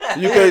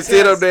You can't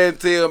sit up there and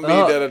tell me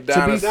that a to be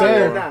dinosaur.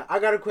 fair- Nah. I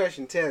got a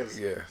question, Tez.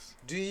 Yes.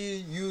 Do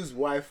you use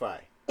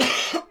Wi-Fi?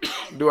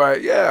 Do I?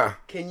 Yeah.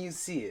 Can you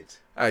see it?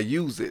 I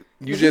use it.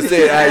 You just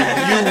said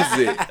I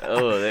use it.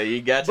 Oh, there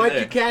you got you But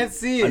there. you can't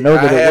see it. I know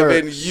I that it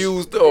haven't works.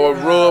 used or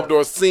rubbed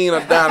or seen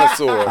a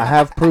dinosaur. I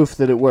have proof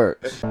that it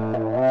works.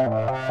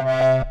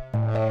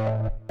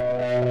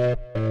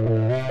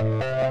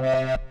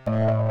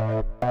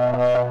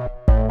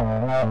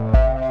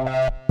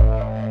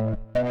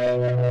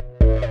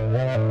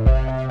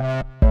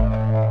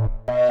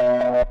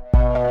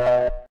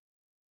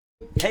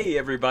 Hey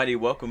everybody,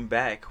 welcome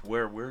back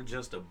where we're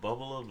just a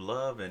bubble of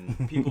love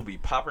and people be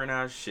popping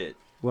our shit.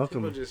 People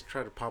Welcome. just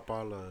try to pop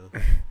all love.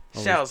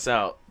 Shouts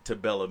out to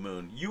Bella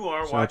Moon. You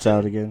are Shouts watching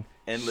out again.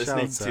 and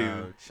listening Shouts to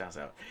out. Shouts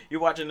out. You're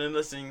watching and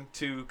listening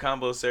to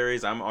Combo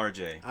Series. I'm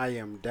RJ. I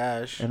am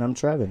Dash. And I'm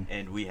Trevin.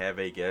 And we have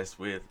a guest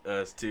with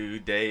us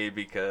today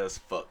because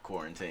fuck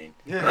quarantine.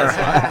 That's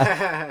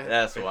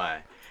That's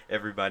why.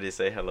 Everybody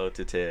say hello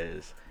to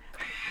Tez.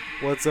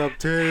 What's up,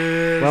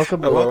 Tez?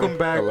 Welcome. Hello. Welcome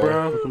back, Hello.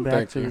 bro. Welcome back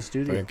Thank to you. the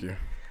studio. Thank you.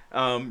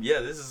 Yeah,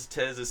 this is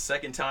Tez's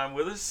second time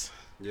with us.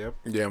 Yep.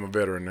 Yeah, I'm a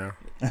veteran now.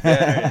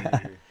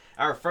 Veteran.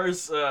 Our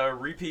first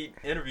repeat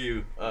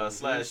interview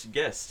slash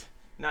guest.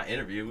 Not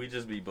interview, we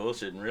just be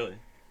bullshitting really.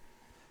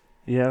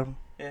 Yeah.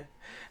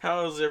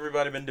 How's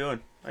everybody been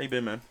doing? How you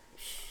been, man?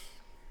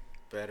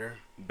 Better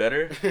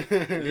Better?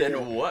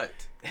 Than what?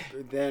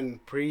 than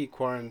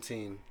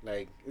pre-quarantine.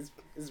 Like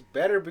it's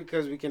better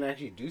because we can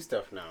actually do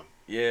stuff now.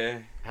 Yeah.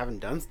 Haven't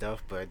done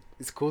stuff, but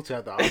it's cool to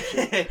have the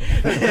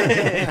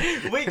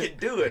option. We could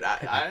do it.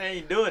 I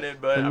ain't doing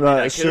it, but I'm I mean, not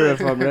I sure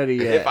could if I'm ready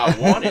yet. if I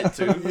wanted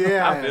to.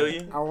 Yeah, I feel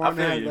you. I want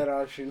to feel have you. that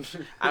option.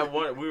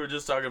 We were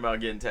just talking about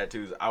getting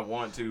tattoos. I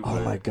want to. Oh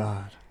but my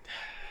god.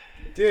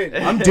 Dude,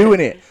 I'm doing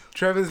it.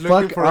 Trevor's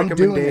looking Fuck, for I'm doing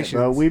it, recommendations.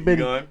 bro. You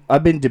going?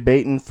 I've been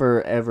debating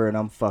forever, and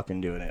I'm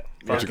fucking doing it.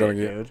 What Fuck you gonna it,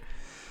 get? dude.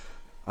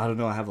 I don't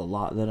know. I have a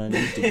lot that I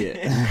need to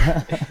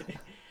get.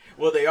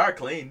 Well, they are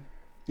clean.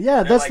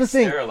 Yeah, They're that's like the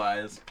thing.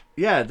 Sterilized.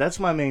 Yeah, that's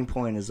my main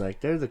point. Is like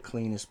they're the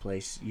cleanest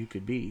place you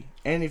could be,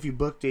 and if you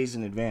book days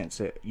in advance,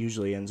 it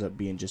usually ends up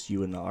being just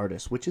you and the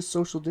artist, which is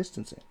social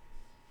distancing.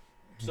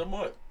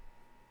 Somewhat.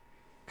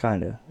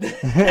 Kinda.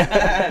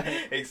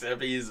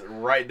 Except he's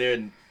right there.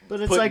 And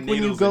But it's put like when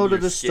you needles go in to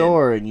your the skin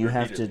store and you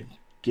have to repeatedly.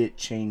 get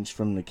change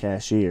from the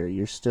cashier.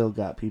 You're still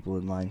got people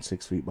in line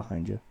 6 feet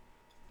behind you,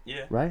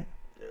 Yeah. right?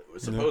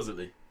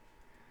 Supposedly.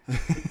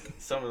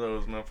 Some of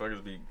those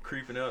motherfuckers be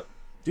creeping up.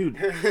 Dude,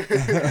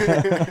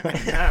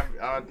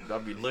 I'll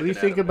be looking what do you at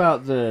think them.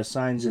 about the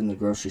signs in the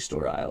grocery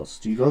store aisles?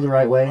 Do you go the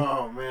right way?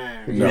 Oh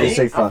man, No. Me?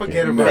 Say I fuck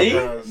forget it. about Me?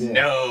 those. Yeah.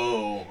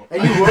 No.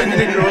 And you work in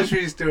the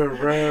grocery store,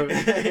 bro.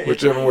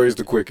 Whichever way is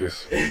the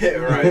quickest.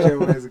 Right. Whichever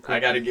way is the I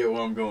gotta get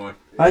where I'm going.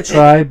 I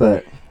try,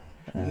 but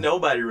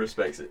Nobody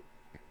respects it.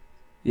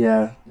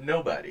 yeah,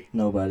 Nobody.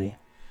 nobody.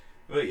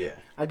 But yeah.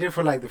 I did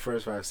for like the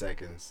first 5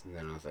 seconds, and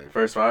then I was like,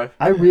 First five.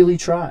 I really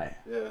try.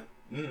 yeah.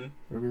 Mm-hmm.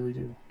 I really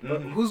do.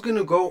 But who's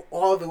gonna go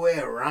all the way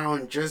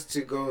around just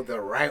to go the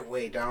right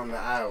way down the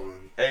aisle?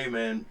 Hey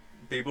man,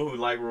 people who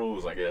like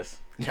rules, I guess.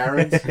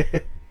 Karens?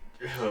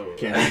 Oh.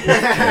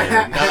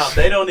 Can't. No,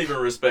 they don't even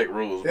respect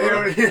rules, They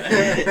bro. don't.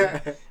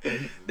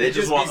 They just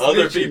just want be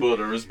other snitching. people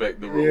to respect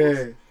the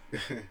rules.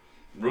 Yeah.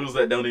 Rules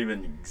that don't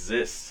even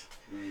exist.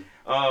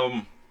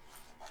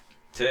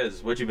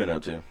 Tez, what you been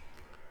up to?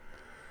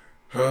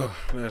 Oh,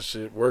 that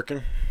shit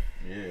working.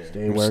 Yeah.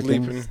 Stay I'm working.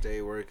 sleeping.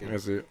 Stay working.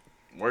 That's it.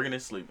 Working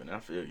and sleeping, I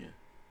feel you.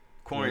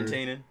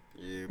 Quarantining.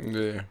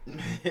 Yeah.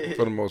 Yeah,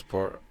 for the most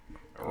part.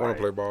 I want Right. to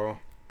play ball.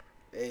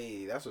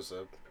 Hey, that's what's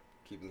up.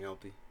 Keeping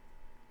healthy.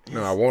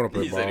 No, I want to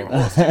play He said he ball.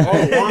 wants to. Oh,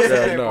 wants to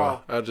Yeah, play no,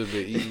 ball. I just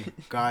been eating.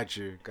 Got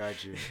you.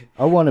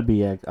 I want to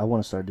be. I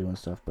want to start doing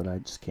stuff, but I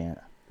just can't.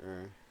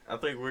 I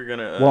think we're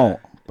gonna Won't.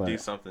 do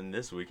But something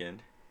this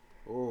weekend.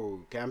 Oh,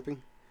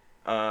 camping?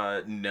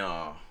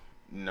 No.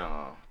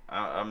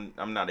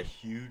 I'm not a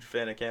huge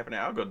fan of camping.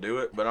 I'll go do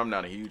it, but I'm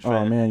not a huge oh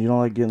fan. man, you don't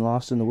like getting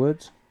lost in the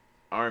woods?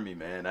 Army,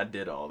 man, I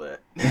did all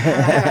that.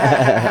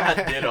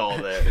 I did all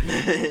that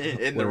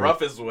in the Word.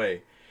 roughest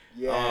way.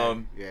 Yeah.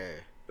 Yeah.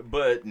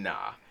 But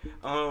nah.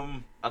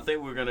 I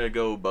think we're gonna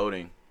go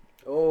boating.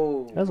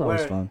 Oh. That's always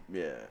where? fun.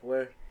 Yeah.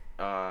 Where?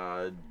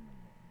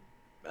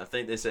 I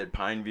think they said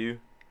Pine View.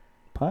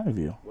 Pine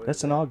View. What That's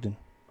is in that? Ogden.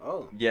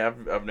 Oh. Yeah,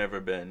 I've never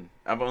been.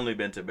 I've only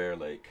been to Bear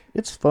Lake.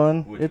 It's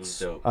fun. Which was It's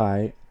dope.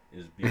 alright.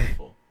 It's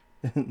beautiful.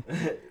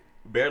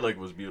 Bear Lake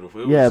was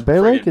beautiful. It Yeah, was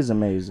Bear Lake friggin' is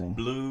amazing.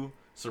 blue,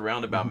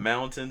 surrounded by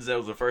mountains. That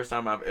was the first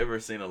time I've ever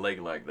seen a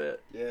lake like that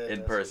Yeah. in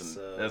that's person.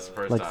 what's That's the up.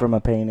 first Like time. from a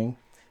painting.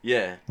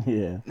 Yeah,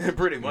 Yeah.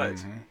 pretty much.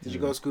 Did you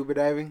go scuba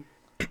diving?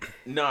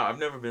 No, I've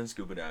never been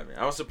scuba diving.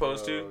 I was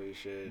supposed Oh, to you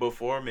should.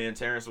 before. Me and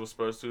Terrence was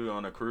supposed to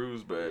on a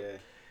cruise, but Yeah.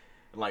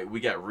 like we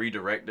got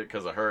redirected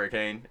because of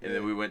hurricane, and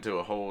then we went to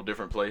a whole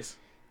different place.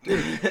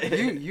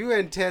 you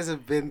and Tez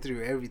have been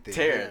through everything.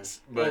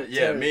 Terrence, man. but Oh, yeah,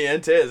 Terrence. me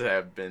and Tez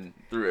have been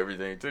through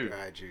everything too.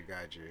 Got you.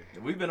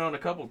 We've been on a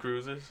couple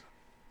cruises.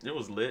 It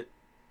was lit.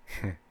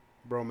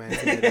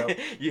 Bromance it up.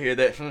 You hear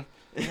that?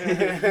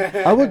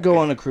 I would go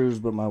on a cruise,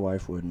 but my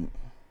wife wouldn't.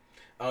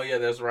 Oh yeah,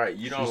 that's right.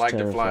 You don't She's like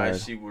to fly.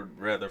 terrified. She would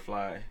rather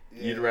fly.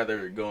 Yeah. You'd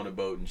rather go on a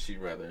boat, and she'd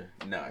rather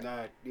not.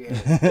 Not, yeah.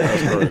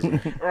 That's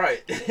crazy.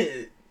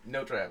 Right.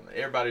 No traveling.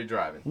 Everybody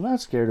driving. I'm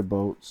not scared of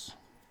boats.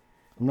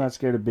 I'm not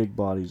scared of big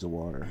bodies of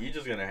water. You're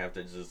just gonna have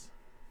to just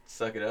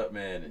suck it up,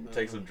 man, and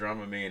take some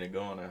Dramamine and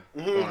go on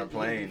Mm-hmm. a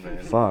plane,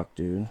 man. Fuck,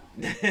 dude.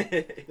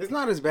 It's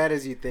not as bad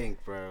as you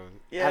think, bro. At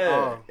Yeah,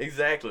 all.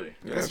 exactly.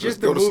 Yeah, It's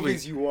just the go to sleep.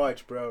 movies you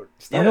watch, bro. I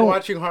Start don't-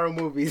 watching horror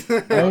movies.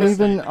 I ain't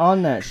even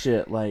on that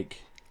shit. Like,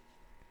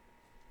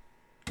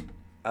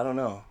 I don't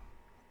know.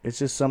 It's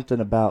just something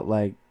about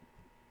like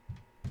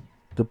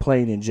the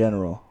plane in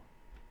general.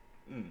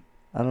 Mm.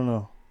 I don't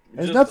know. It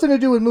has Just nothing to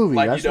do with movies.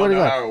 Like I you swear don't to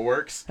know God. how it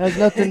works. Has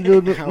nothing to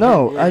do with How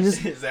no. it I works.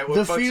 just Is that what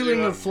the fucks you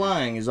feeling up? of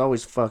flying has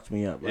always fucked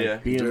me up. Like Yeah.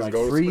 being Just like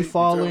go to free sleep, you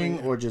falling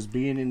tell me. or just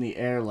being in the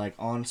air like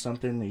on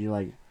something that you're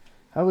like,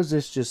 how is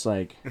this just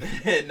like Not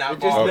It just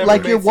falling. never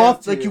like made you walk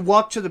sense to like you. you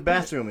walk to the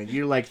bathroom and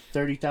you're like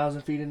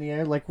 30,000 feet in the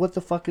air? Like what the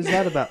fuck is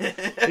that about?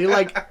 You're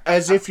like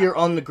as if you're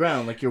on the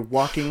ground, like you're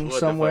walking What the fuck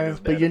somewhere, is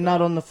but that you're not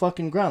about? on the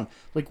fucking ground.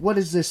 Like what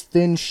is this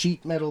thin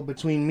sheet metal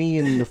between me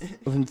and the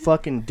and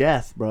fucking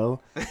death, bro?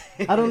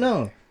 I don't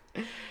know.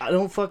 I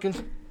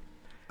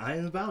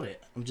ain't about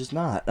it. I'm just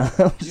not.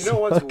 I'm just know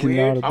what's fucking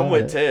weird? not I'm about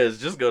with it. Tez.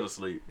 Just go to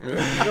sleep. know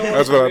That's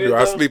what's what I weird, do. I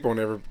though? sleep on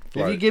every If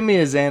you flight. give me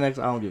a Xanax,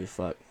 I don't give a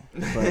fuck.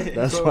 But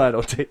that's So- why I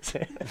don't take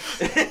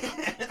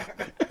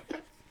Xanax.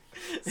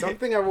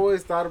 Something I've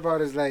always thought about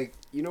is like,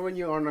 you know when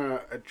you're on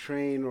a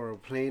train or a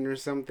plane or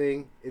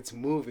something, it's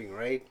moving,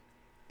 right?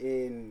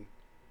 In,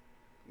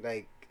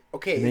 like,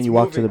 okay, And then it's you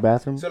walk to moving. the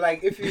bathroom. So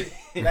like if you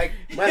like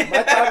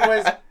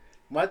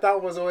my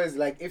thought was always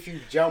like if you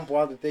jump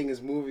while the thing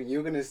is moving,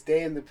 you're gonna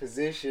stay in the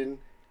position,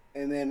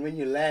 and then when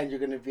you land, you're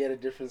gonna be at a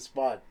different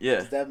spot. Yeah.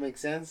 Does that make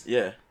sense?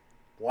 Yeah,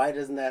 Why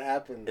doesn't that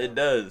happen? Though? it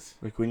does.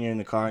 Like when you're in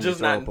the car and Just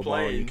you throw not up in a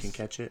ball, you planes. can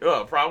catch it.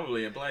 Well,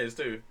 probably in planes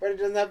too. But it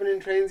doesn't happen in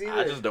trains either.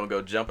 I just don't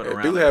go jumping It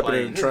around. do in happen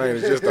in planes. the train.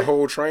 It's just the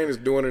whole train is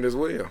doing it as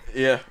well.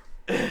 Yeah.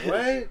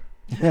 What?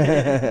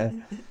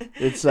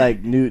 It's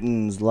like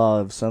Newton's law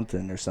of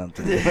something or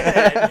something.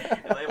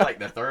 They like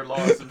the third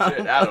law or some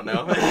shit. I don't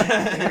know.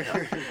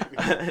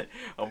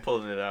 I'm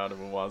pulling it out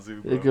of a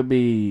wazoo. Bro. It could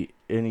be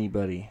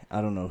anybody.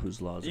 I don't know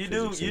whose laws. You of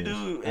do physics it is.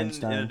 in a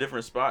Einstein.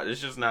 different spot. It's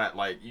just not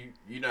like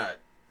you're not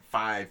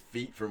 5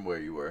 feet from where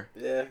you were.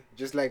 Yeah,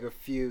 just like a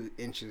few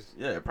inches.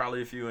 Yeah,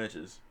 probably a few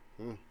inches.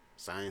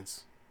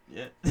 Science.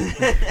 Yeah.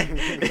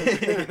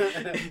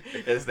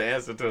 That's the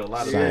answer to a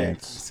lot of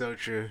Science. things. So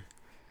true.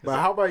 But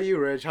how about you,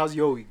 Reg? How's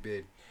your week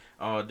been?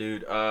 Oh,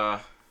 dude.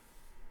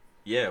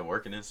 Yeah,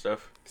 working and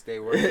stuff. Stay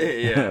working.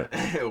 Yeah.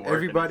 Working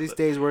Everybody and stuff.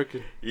 stays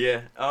working.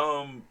 Yeah.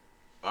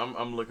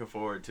 I'm looking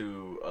forward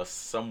to a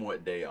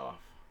somewhat day off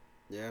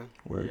Yeah.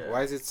 Word. Yeah.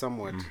 Why is it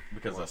somewhat?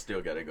 because I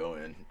still gotta go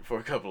in for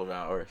a couple of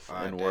hours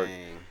Ah, and work.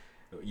 dang.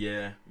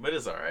 Yeah, but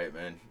it's all right,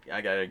 man.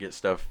 I gotta get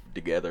stuff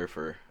together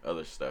for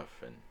other stuff,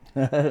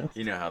 and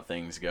you know how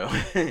things go.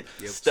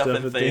 Stuff Stuff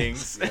and and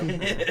things.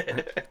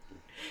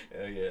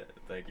 Hell yeah,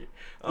 thank you.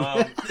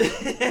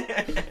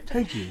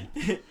 Thank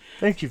you.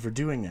 Thank you for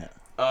doing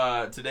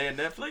that. Today in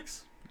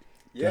Netflix.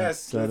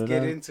 Yes, let's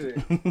get into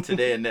it.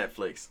 Today in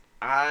Netflix.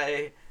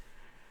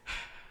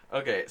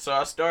 Okay, so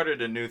I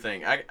started a new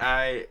thing.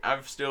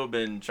 I've still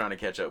been trying to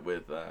catch up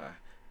with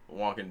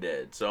Walking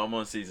Dead, so I'm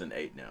on season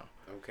 8 now.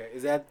 Okay,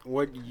 is that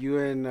what you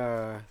and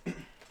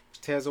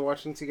Taz are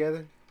watching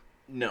together?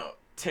 No,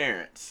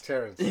 Terrence.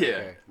 Terrence. Yeah,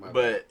 Okay, my bad.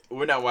 but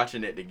we're not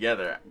watching it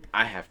together.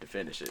 I have to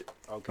finish it.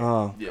 Okay.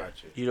 Oh, Yeah.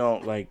 Gotcha. you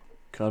don't like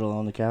cuddle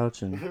on the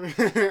couch and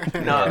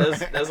No,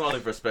 that's only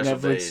for special Netflix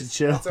and days.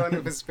 chill. That's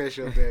only for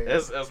special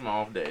days. That's my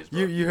off days, bro.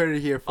 You heard it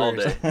here All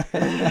first.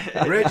 day.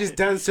 Reg is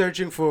done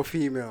searching for a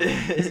female.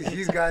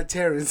 He's got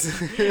Terrence.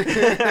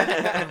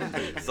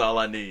 That's all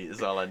I need.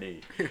 That's all I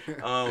need.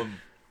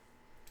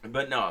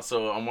 But no,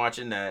 so I'm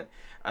watching that.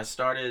 I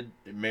started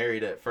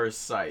Married at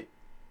First Sight.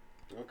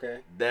 Okay.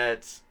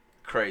 That's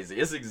crazy.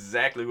 It's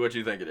exactly what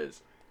you think it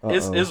is.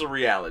 Uh-oh. It's a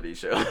reality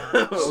show.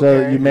 So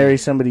Okay. you marry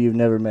somebody you've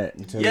never met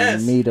until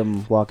Yes. you meet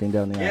them walking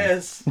down the aisle.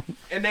 Yes,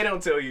 and they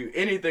don't tell you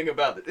anything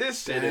about it.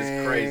 This shit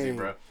is crazy, Dang.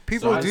 bro.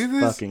 People So do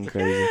That's this? fucking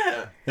crazy.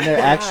 Yeah, And they're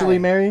actually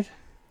married?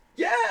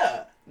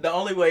 yeah. The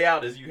only way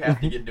out is you have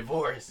to get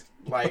divorced.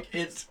 Like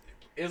it's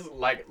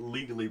like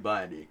legally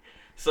binding.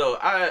 So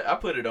I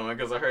put it on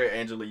because I heard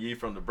Angela Yee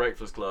from The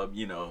Breakfast Club.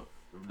 You know,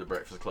 The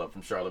Breakfast Club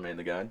from Charlamagne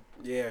the God.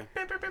 Yeah.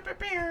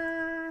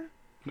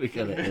 We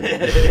gotta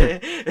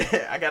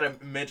edit I gotta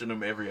mention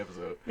them every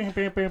episode.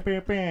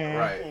 it.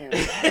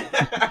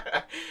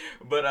 Right.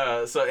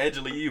 But so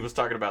Angela Yee was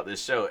talking about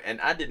this show, and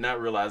I did not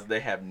realize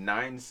they have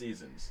 9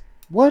 seasons.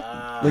 What?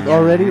 Ah. Like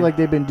already? Like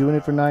they've been doing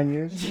it for 9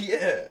 years?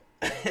 Yeah.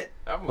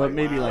 I'm But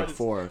maybe wow, like that's-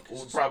 4.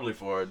 Well, probably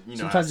 4. You know,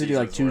 Sometimes how they do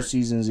like seasons 2 work.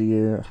 seasons a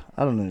year.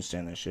 I don't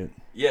understand that shit.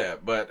 Yeah,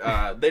 but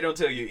they don't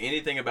tell you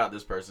anything about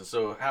this person.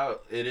 So how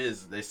it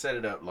is, they set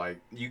it up like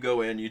you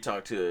go in, you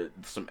talk to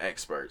some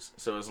experts.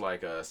 So it's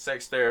like a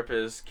sex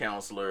therapist,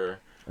 counselor,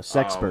 A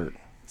sexpert.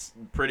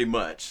 pretty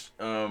much.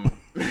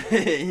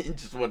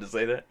 Just wanted to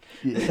say that.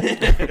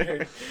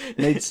 Yeah.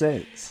 Made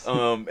sense.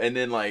 And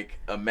then like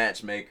a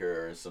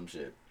matchmaker or some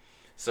shit.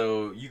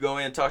 So you go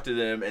in, talk to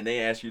them, and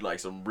they ask you like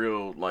some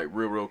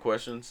real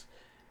questions,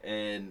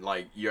 and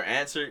like you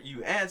answer,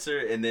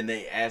 and then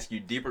they ask you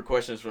deeper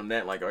questions from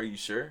that. Like, are you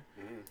sure?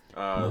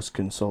 Must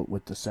consult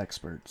with the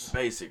sexperts.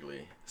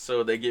 Basically,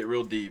 so they get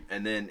real deep,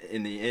 and then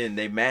in the end,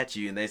 they match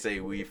you, and they say,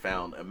 "We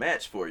found a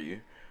match for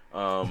you,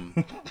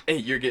 and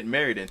you're getting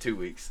married in 2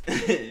 weeks."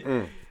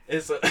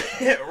 It's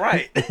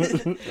right.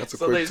 That's a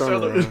So quick they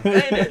celebrate.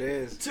 turnaround. Ain't it? It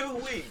is. 2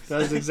 weeks.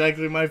 That's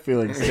exactly my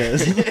feelings,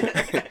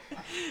 Tez.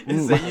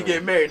 And say you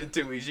get married in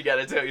 2 weeks, you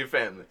gotta tell your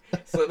family.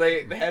 So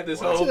they have this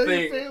whole Tell your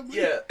thing, family.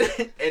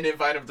 yeah, and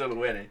invite them to the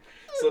wedding.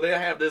 So they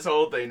have this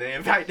whole thing. They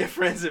invite their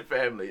friends and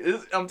family.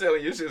 I'm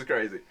telling you, this shit's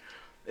crazy.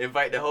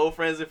 Invite the whole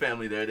friends and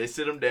family there. They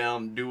sit them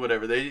down, do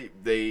whatever.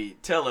 They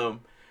tell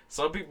them.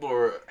 Some people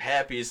are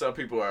happy. Some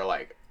people are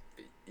like,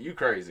 "You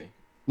crazy,"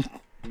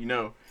 you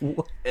know.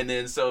 And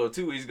then so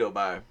 2 weeks go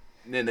by,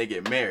 and then they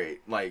get married.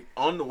 Like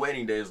on the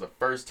wedding day is the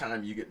first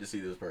time you get to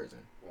see this person.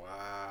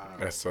 Wow.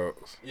 That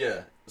sucks.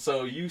 Yeah.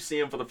 So you see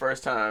him for the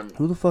first time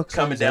Who the fuck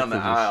coming signs up down the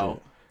for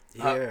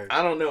this aisle. Yeah.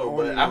 I don't know,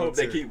 Only but I hope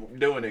they answer. keep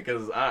doing it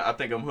because I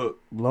think I'm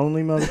hooked. shit?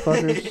 Lonely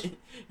motherfuckers.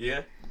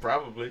 Yeah,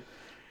 probably.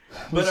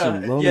 But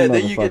Some lonely yeah,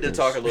 then you get to motherfuckers.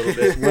 talk a little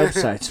bit.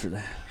 Websites for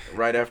that.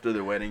 Right after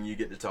the wedding, you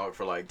get to talk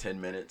for like 10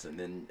 minutes, and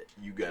then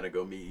you gotta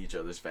go meet each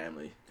other's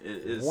family.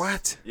 It's,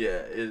 What?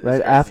 Yeah. It's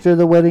Right crazy. after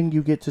the wedding,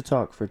 you get to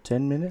talk for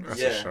 10 minutes.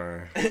 That's Yeah. a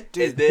shame.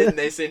 And then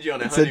they send you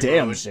on a It's a honeymoon.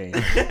 damn shame.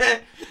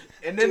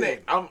 And then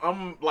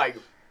I'm like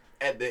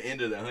at the end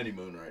of the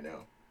honeymoon right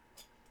now.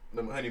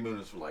 The honeymoon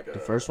is for like The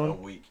first one? a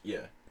week.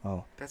 Yeah.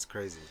 Oh, That's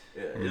crazy.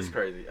 Yeah, it's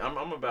crazy. I'm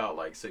about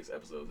like 6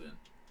 episodes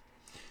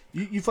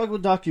in. you fuck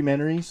with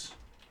documentaries?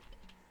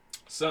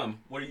 Some.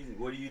 What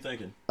are you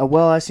thinking?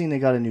 Well, I seen they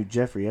got a new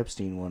Jeffrey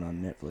Epstein one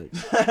on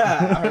Netflix.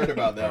 I heard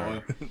about that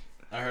one.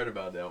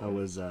 I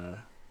was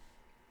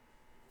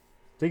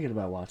thinking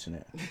about watching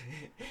it.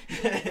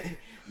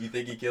 You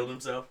think he killed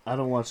himself? I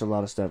don't watch a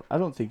lot of stuff. I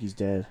don't think he's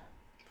dead.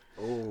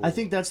 Oh. I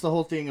think that's the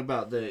whole thing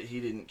about that he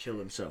didn't kill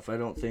himself. I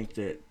don't think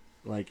that,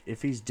 like,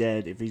 if he's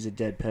dead, if he's a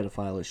dead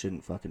pedophile, it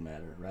shouldn't fucking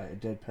matter, right? A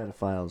dead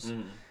pedophile's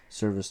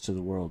service to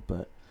the world,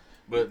 but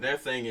their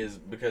thing is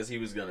because he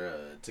was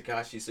gonna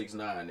Tekashi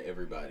 6ix9ine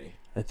everybody.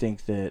 I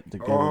think that the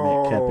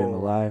government kept him Oh.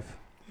 alive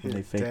and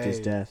they faked his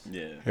Dang. death.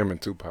 Yeah. Him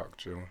and Tupac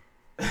chilling.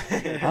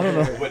 I don't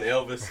know. With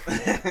Elvis.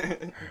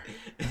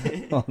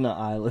 On the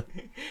island.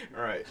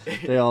 Right.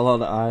 They all on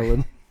the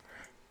island.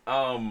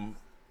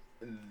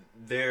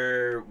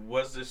 There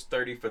was this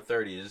 30 for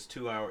 30. It's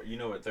 2 hour. You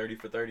know what 30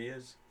 for 30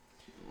 is?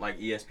 Like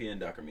ESPN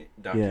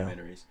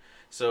documentaries.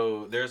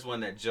 So there's one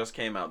that just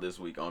came out this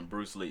week on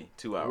Bruce Lee.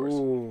 2 hours.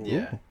 Ooh.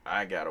 Yeah,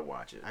 I gotta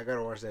watch it. I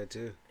gotta watch that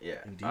too. Yeah,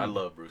 Indeed. I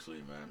love Bruce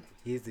Lee, man.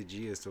 He's the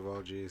G'est of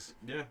all G's.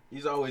 Yeah,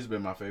 he's always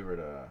been my favorite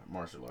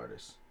martial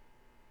artist.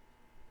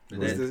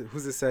 And Who's then-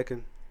 the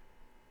second?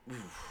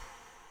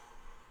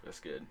 That's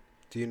good.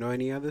 Do you know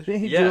any others?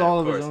 Didn't he Yeah, do all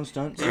of of his course. own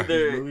stunts in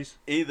Either- his movies?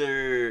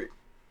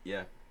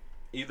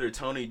 Either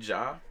Tony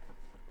Jaa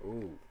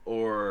Ooh.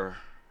 or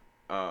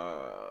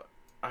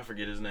I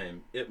forget his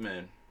name. Ip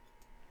Man.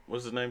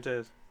 What's his name,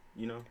 Tez?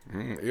 You know?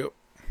 Yep.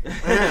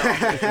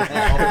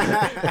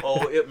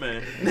 Oh, Ip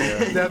Man.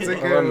 That's a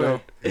I good know.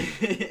 one.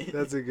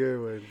 That's a good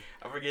one.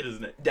 I forget his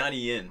name. Donnie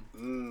Yen.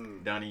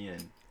 Mm. Donnie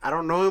Yen. I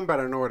don't know him, but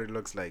I know what it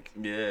looks like.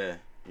 Yeah.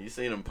 You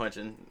seen him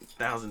punching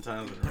 1,000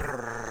 times.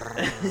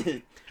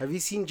 Have you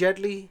seen Jet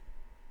Li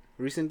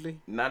recently?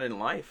 Not in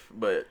life,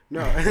 but No.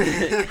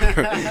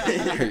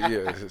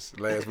 Yeah, it's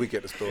last week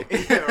at the store.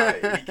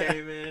 right. He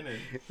came in and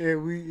Yeah,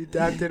 we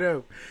dapped it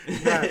up.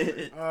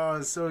 Nah,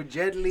 so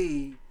Jet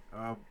Li,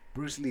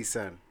 Bruce Lee's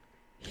son.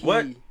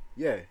 What?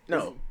 Yeah.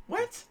 no.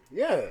 What?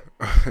 Yeah.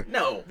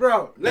 No.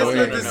 Bro, let's No,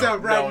 look no, this no.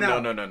 up right No,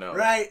 now. no.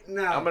 Right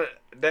now. I'm gonna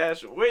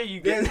Dash. Where you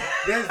There's, get?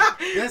 there's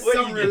Where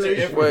some you get your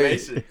relation.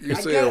 information? Wait, you I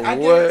said get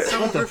what?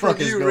 some What the from fuck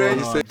is you, going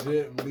Reg. on?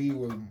 Jet Li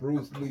was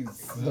Bruce Lee's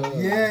son.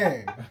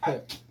 Yeah.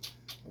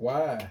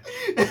 Why?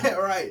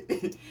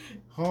 Right.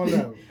 Hold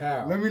up.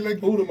 How? Let me look.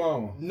 Who the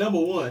mama? Number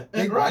one.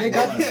 They, right. they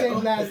got the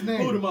same last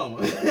name. Who the mama?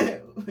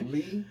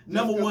 Lee?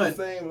 Number Just got one. the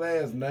same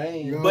last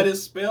name. Yo. But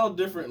it's spelled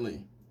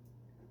differently.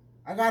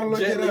 I gotta look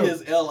Jet it Li up.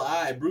 is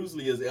L-I. Bruce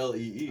Lee is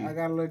L-E-E. I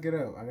gotta look it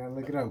up.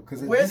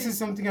 Because Where this did- is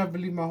something I've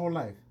believed my whole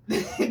life.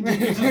 I'm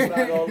not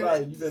gonna lie.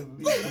 You been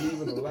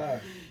believing a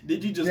lie.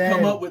 Did you just Damn.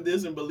 come up with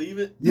this and believe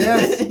it?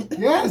 Yes,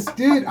 yes,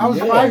 dude. I was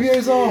Yes. 5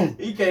 years old.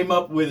 He came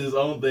up with his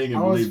own thing and I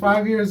was believed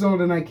 5 years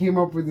old and I came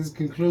up with this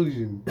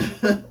conclusion.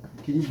 Can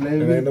you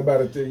blame And ain't me?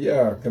 nobody tell you.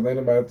 Yeah, because ain't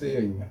nobody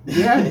tell you.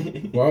 Yeah.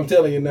 it. Well, I'm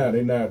telling you now,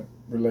 they're not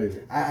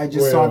related. I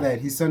just saw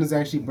that. His son is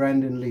actually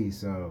Brandon Lee,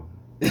 so.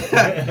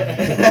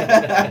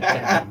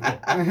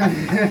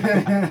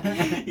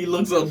 He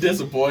looks so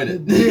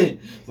disappointed. Dude,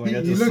 It's like,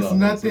 I he just looks saw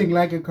nothing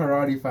like a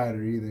karate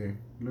fighter either.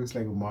 He looks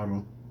like a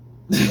model.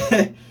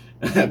 that.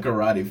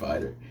 Karate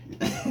fighter.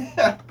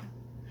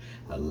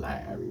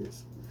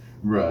 Hilarious.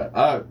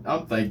 Bruh,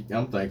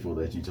 I'm thankful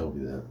that you told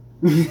me that.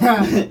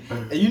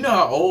 And you know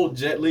how old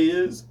Jet Li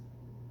is?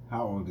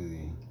 How old is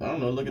he? I don't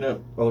know. Look it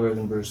up. Older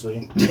than Bruce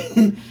Lee.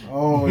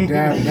 Oh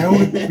damn, that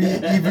would be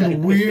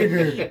even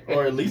weirder.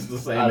 Or at least the I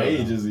same don't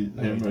age know. as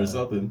him or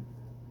something.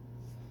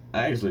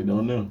 I actually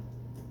don't know.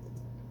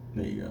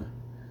 There you go.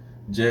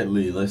 Jet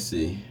Li, let's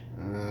see.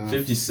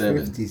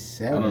 57.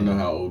 57. I don't know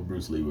how old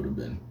Bruce Lee would have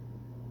been.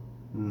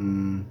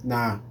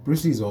 Nah,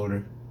 Bruce Lee's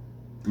older.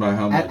 By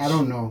how much? I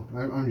don't know.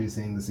 I'm just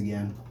saying this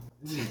again.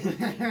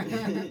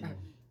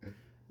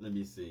 Let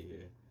me see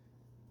here.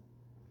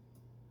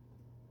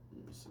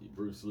 Let me see.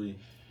 Bruce Lee.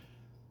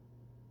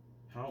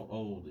 How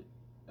old?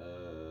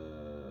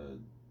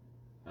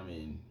 I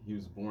mean, he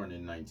was born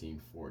in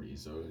 1940,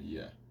 so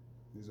yeah.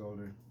 He's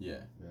older.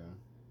 Yeah. Yeah.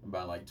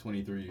 About like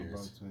 23 years.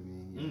 About 20.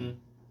 Yeah. Mm-hmm.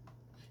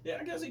 Yeah,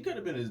 I guess he could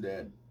have been his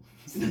dad.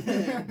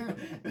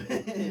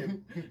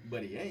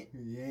 But he ain't.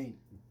 He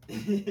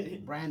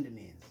ain't. Brandon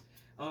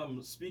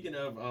is. Speaking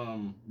of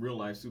real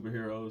life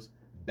superheroes,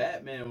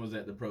 Batman was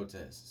at the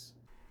protests.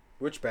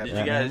 Which Did Batman?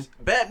 you guys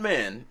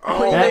Batman?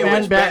 Oh,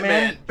 Batman, which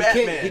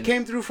Batman? He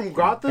came through from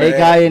Gotham. A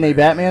guy in a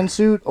Batman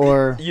suit,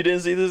 or You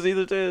didn't see this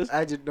either, Tez?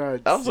 I did not.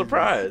 I'm see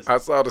surprised. I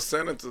saw the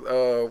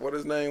senator. What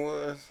his name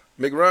was?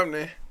 Mitt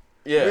Romney.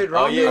 Yeah. Mitt Oh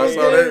Romney yeah. I was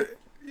saw there? that.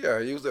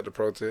 Yeah, he was at the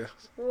protest.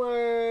 this.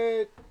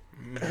 What?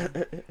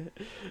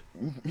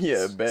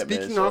 Yeah, Batman.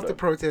 Speaking showed of the up.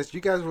 protest,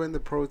 you guys were in the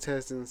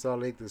protest in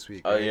Salt Lake this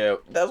week. Oh right? yeah,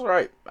 that's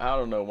right. I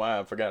don't know why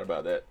I forgot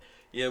about that.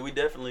 Yeah, we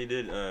definitely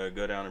did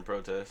go down and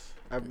protest.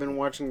 I've been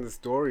watching the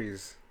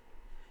stories.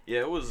 Yeah,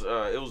 it was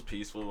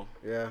peaceful.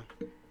 Yeah.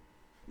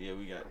 Yeah,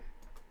 we got.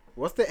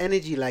 What's the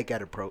energy like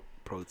at a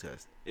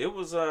protest? It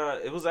was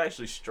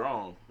actually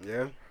strong.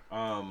 Yeah.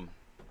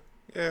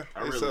 Yeah,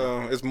 I it's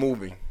really- it's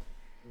moving.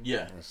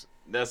 Yeah,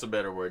 that's a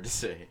better word to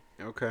say.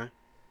 Okay.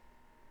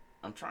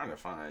 I'm trying to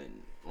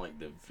find like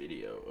the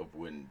video of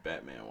when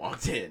Batman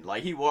walked in.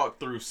 Like he walked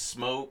through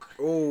smoke,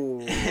 Oh.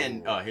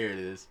 and here it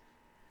is.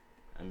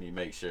 Let me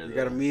make sure. You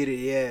gotta mute it,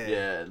 yeah.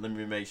 Yeah, let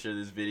me make sure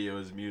this video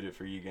is muted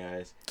for you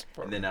guys,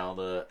 and then I'll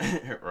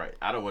right.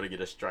 I don't want to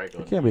get a strike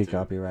on. it can't be YouTube.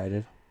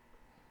 copyrighted.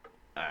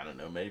 I don't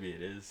know. Maybe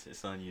it is.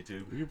 It's on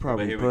YouTube. You But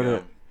probably here put we go.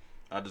 it.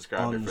 I'll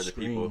describe on it for the the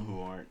people screen.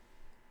 who aren't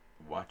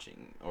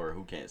watching or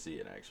who can't see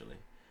it. Actually,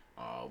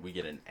 we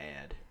get an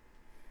ad.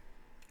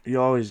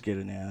 You always get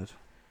an ad.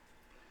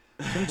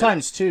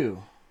 Sometimes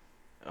two.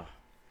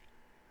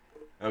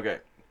 Okay.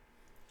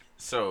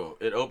 So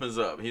it opens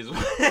up. He's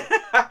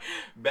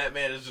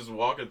Batman is just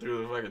walking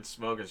through the fucking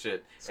smoke and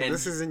shit. So and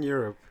this is in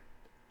Europe.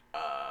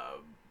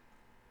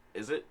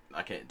 Is it?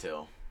 I can't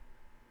tell.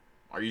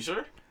 Are you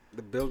sure?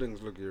 The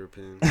buildings look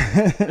European.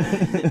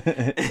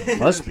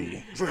 Must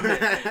be.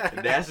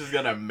 Dash is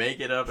gonna make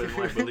it up and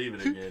like believe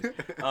it again.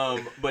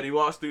 But he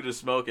walks through the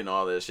smoke and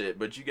all that shit.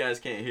 But you guys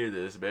can't hear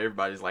this. But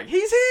everybody's like,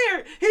 "He's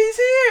here! He's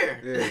here!"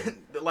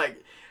 Yeah.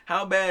 Like,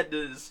 how bad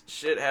does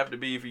shit have to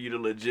be for you to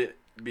legit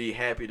be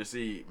happy to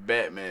see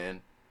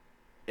Batman,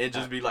 and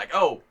just be like,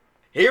 "Oh,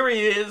 here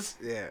he is!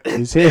 Yeah.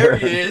 He's There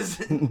here. he is!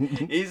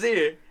 He's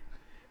here!"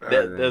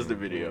 That's the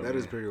video. That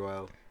is pretty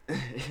wild.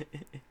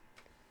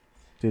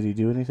 Did he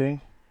do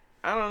anything?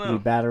 I don't Did he know.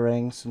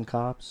 batarang some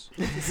cops?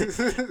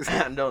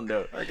 I don't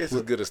know. I guess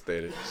it's good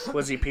aesthetics.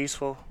 Was he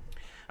peaceful?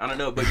 I don't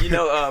know. But you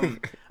know,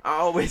 I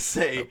always A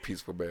say,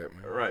 peaceful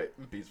Batman. right,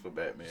 peaceful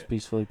Batman.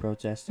 Peacefully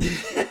protesting.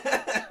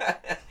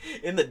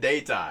 In the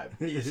daytime.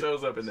 He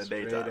shows up in the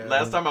Straight daytime. up.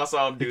 Last time I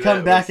saw him do You that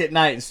come back was at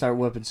night and start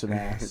whooping some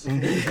ass.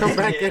 Come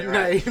back Yeah, at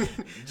right. night.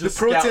 The just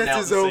scouting out protest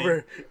is the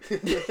over.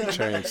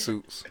 Change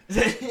suits.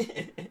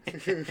 scene.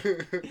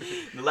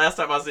 The last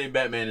time I seen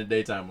Batman in the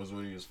daytime was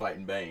when he was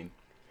fighting Bane.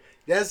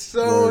 That's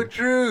so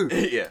true.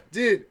 Yeah.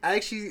 Dude, I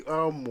actually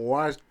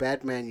watched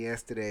Batman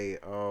yesterday.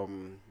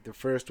 The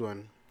first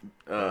one.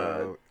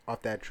 Of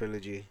that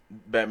trilogy.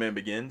 Batman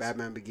Begins.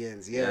 Batman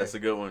Begins. Yeah, Yeah. that's a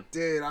good one.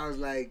 Dude, I was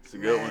like, It's a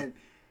good man, one.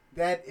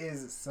 that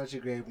is such a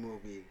great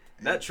movie.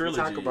 That And we trilogy,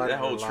 talk about that it a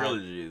whole lot.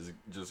 trilogy is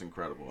just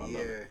incredible. I Yeah.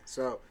 love it.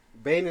 So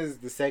Bane is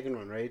the second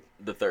one, right?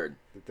 The third.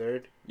 The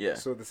third. Yeah.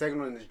 So the second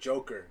one is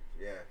Joker.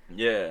 Yeah.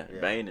 Yeah.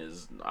 Yeah. Bane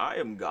is, I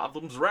am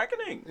Gotham's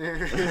reckoning.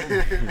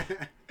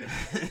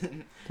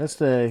 That's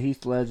the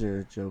Heath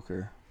Ledger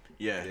Joker.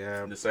 Yeah.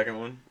 Yeah. The second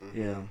one.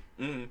 Yeah.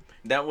 Mm-hmm.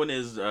 That one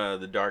is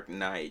The Dark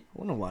Knight. I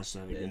want to watch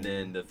that again. And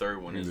then the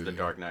third one is The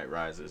Dark Knight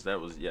Rises. That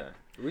was, yeah.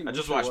 We I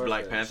just should watched watch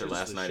Black that. Panther Shit's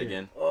last the night shit.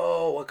 again.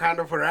 Oh,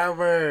 Wakanda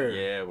Forever.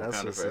 Yeah, That's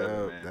Wakanda what's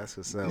Forever, up. man. That's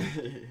what's up.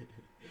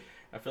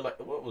 I feel like,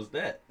 what was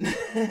that?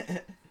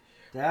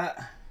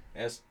 That.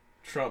 That's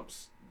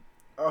Trump's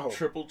Oh.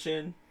 triple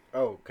chin.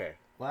 Oh, okay.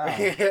 Wow.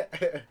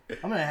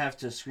 I'm gonna have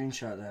to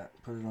screenshot that.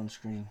 Put it on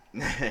screen.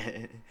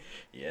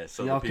 Yeah,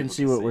 so Y'all the can people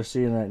see what we're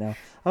seeing right now.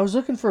 I was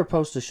looking for a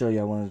post to show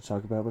you I wanted to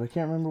talk about, but I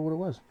can't remember what it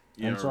was.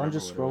 You And don't so I'm remember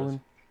just what it was? scrolling,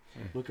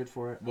 looking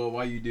for it. Well,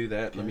 while you do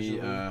that, let me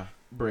Casually.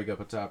 break up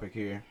a topic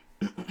here.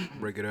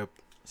 Break it up.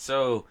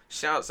 So,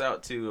 shouts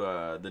out to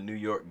the New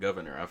York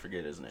governor. I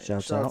forget his name.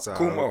 Shouts Shouts out. out.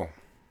 Kumo.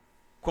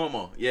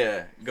 Cuomo.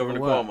 Yeah, Governor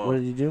What? Cuomo. What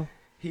did you do?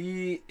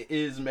 He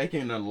is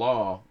making a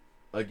law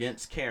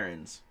against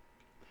Karens.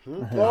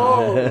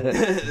 Oh.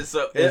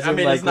 So Is I it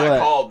mean, like it's not what?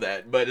 called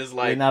that, but it's You're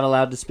like not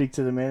allowed to speak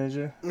to the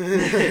manager.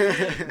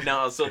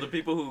 no. So the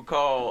people who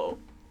call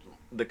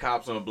the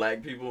cops on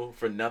black people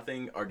for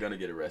nothing are gonna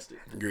get arrested.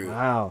 Good.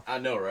 Wow. I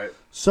know, right?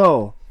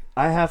 So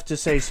I have to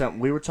say something.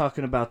 We were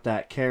talking about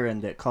that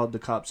Karen that called the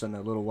cops on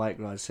that little white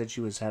girl. I said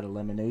she had a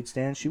lemonade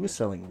stand. She was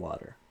selling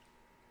water.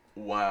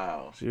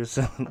 Wow. She was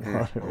selling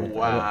water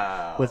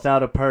Wow.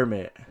 without a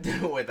permit.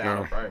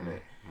 Without a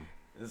permit.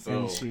 So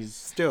And she's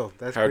Still,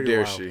 that's How pretty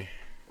dare wild. she?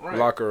 right.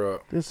 Lock her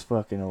up. this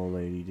fucking old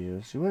lady,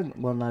 dude. She wasn't,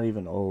 well, not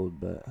even old,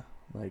 but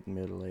like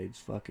middle-aged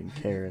fucking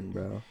Karen,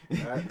 bro.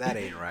 That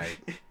ain't right.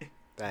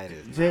 That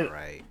is Did- not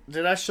right.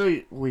 Did I show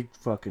you? We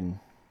fucking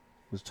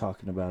was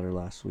talking about her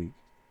last week.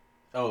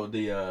 Oh,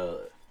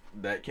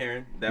 that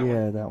Karen, that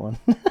Yeah, that one.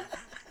 one.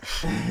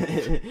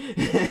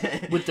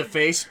 With the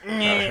face. Oh,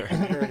 yeah.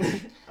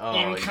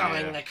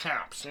 the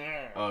cops.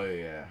 Oh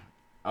yeah.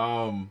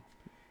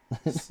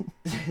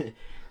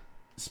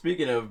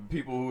 Speaking of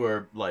people who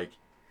are like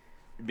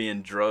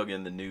being drug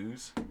in the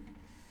news,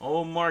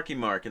 oh Marky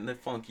Mark and the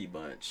Funky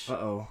Bunch.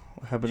 Uh-oh.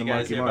 What happened Did to you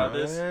guys Marky hear Mark?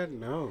 about this?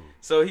 No.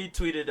 So he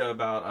tweeted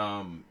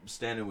about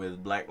standing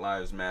with Black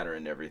Lives Matter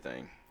and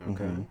everything.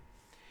 Okay. Mhm.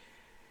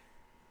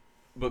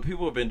 But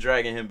people have been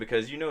dragging him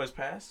because you know his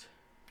past,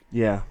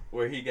 Yeah.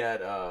 where he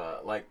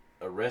got like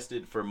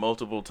arrested for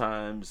multiple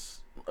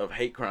times of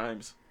hate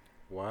crimes.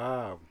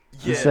 Wow.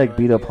 Just Yeah, like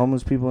beat up yeah.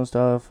 homeless people and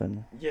stuff,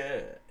 and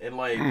yeah, and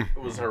like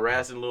was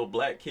harassing little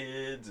black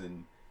kids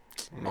and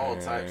all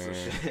types of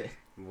Man. shit.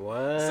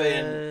 What?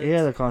 Saying- he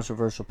had a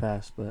controversial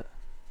past, but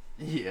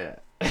Yeah.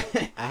 I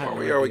had Why no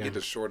we always idea. get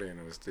the short end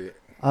of the stick?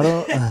 I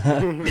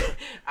don't.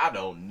 I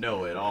don't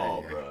know at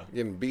all, bro.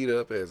 Getting beat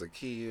up as a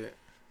kid.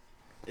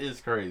 It's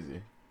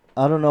crazy.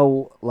 I don't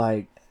know.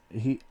 Like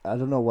I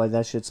don't know why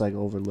that shit's like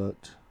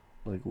overlooked.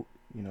 Like,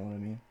 you know what I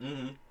mean?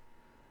 Mm-hmm.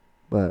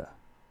 But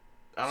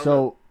I don't so,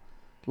 know.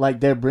 like,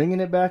 they're bringing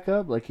it back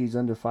up. Like he's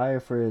under fire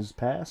for his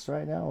past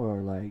right now, or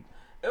like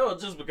Oh,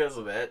 just because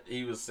of that,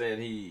 he was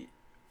saying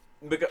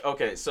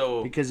okay,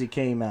 so because he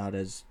came out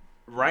as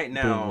right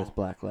being now, with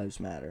Black Lives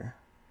Matter.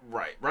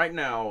 right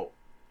now,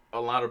 a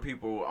lot of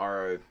people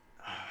are.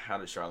 How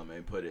did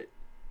Charlamagne put it?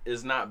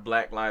 It's not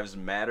Black Lives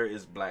Matter.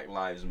 It's Black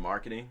Lives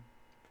Marketing.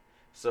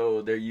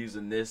 So they're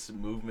using this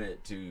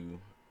movement to,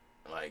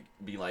 like,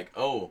 be like,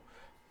 oh,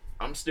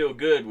 I'm still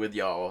good with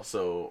y'all.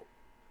 So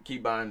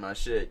keep buying my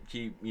shit.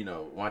 Keep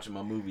watching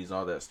my movies,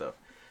 all that stuff.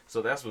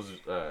 So that's what's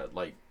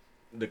like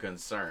the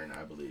concern,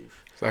 I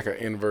believe. It's like an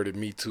inverted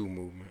Me Too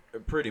movement.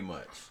 Pretty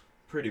much.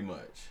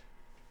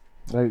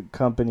 Like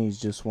companies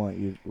just want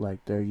you,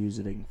 like they're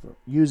using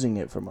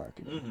it for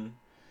marketing. Mm-hmm.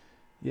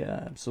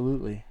 Yeah,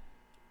 absolutely.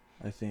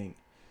 I think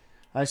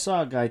I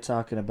saw a guy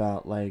talking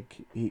about like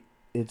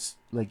it's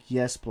like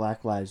yes,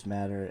 Black Lives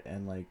Matter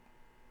and like,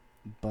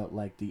 but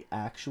like the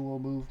actual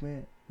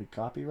movement, we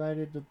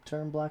copyrighted the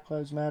term Black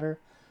Lives Matter,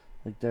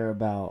 like they're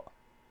about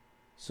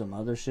some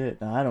other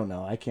shit. Now I don't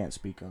know. I can't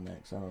speak on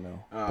that 'cause I don't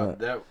know.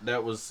 But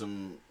That was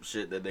some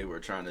shit that they were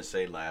trying to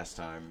say last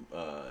time.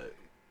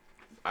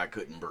 I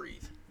couldn't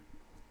breathe.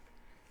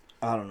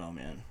 I don't know,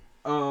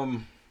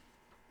 man.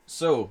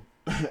 So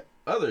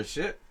other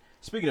shit.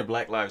 Speaking of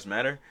Black Lives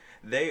Matter,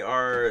 they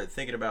are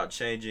thinking about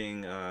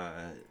changing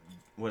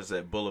what is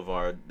that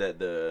boulevard that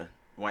the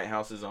White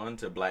House is on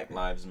to Black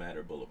Lives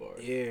Matter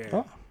Boulevard. Yeah.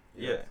 Oh.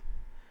 Yeah.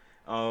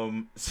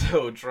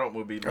 So Trump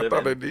will be I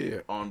thought they living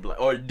did. on Black.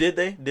 Or did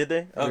they? Did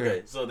they? Okay,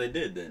 Yeah. so they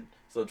did then.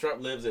 So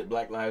Trump lives at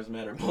Black Lives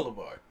Matter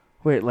Boulevard.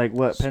 Wait, like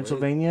what? Sweet.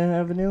 Pennsylvania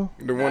Avenue,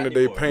 The Not one that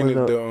they anymore. painted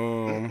Where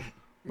the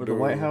where the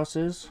White House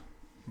is.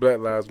 Black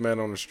Lives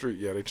Matter on the street.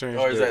 Yeah, they changed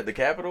Or is that. that the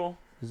Capitol?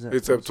 Is that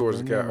It's up towards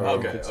the Pennsylvania, cap- or I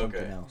think Okay, it's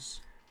something okay. else.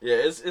 Yeah,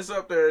 it's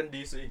up there in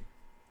DC.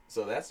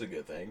 So that's a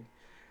good thing.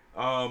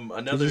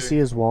 Another Did you see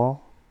his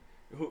wall?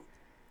 who,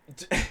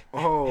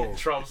 Oh.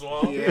 Trump's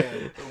wall. Yeah.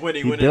 When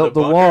he He went built in the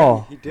bunker.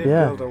 wall. He did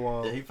Yeah. build a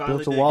wall. Yeah, he finally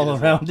Built a did wall get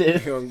his around He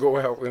it. gonna go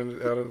out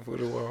of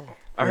the wall.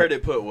 I heard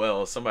it put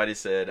well. Somebody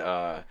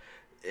said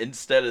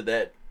instead of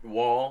that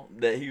wall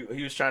that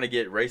he was trying to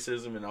get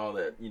racism and all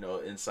that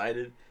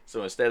incited.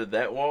 So instead of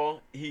that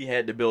wall, he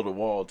had to build a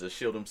wall to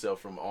shield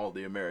himself from all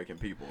the American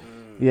people.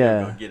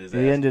 Yeah, gonna get his he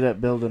ass. ended up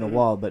building a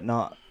wall, but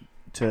not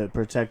to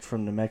protect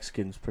from the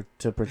Mexicans,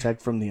 to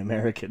protect from the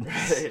Americans.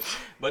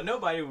 But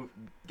nobody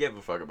gave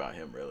a fuck about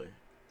him really.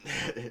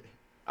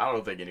 I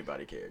don't think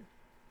anybody cared.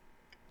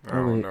 I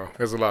don't Really? know.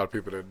 There's a lot of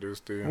people that do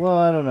still. Well,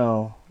 I don't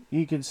know.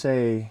 You could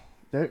say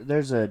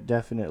there's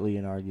definitely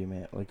an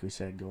argument, like we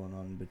said, going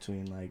on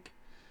between like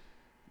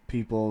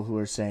people who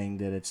are saying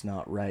that it's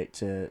not right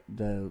to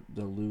the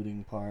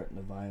looting part and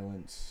the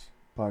violence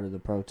part of the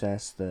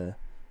protests, the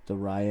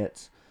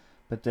riots,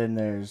 but then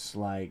there's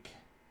like,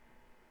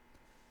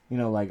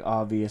 like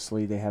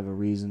obviously they have a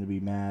reason to be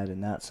mad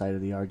and that side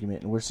of the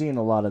argument, and we're seeing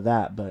a lot of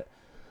that, but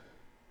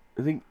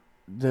I think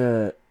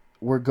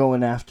we're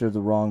going after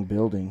the wrong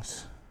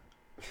buildings,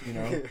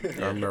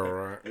 I know,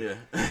 right? Yeah.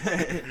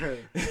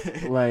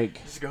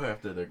 like Just go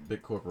after the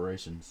big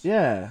corporations.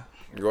 yeah.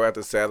 Go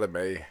after Sally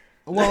Mae.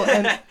 Well,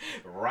 and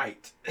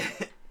Right.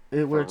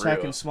 we're For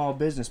attacking real. small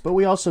business, but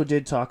we also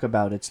did talk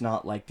about it's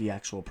not like the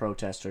actual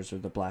protesters or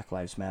the Black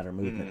Lives Matter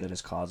movement Mhm. that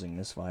is causing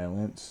this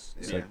violence.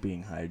 It's Yeah. like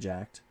being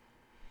hijacked.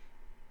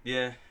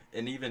 Yeah,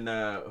 and even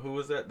who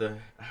was that?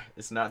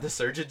 It's not the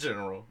Surgeon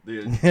General,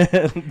 the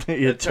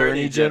The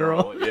Attorney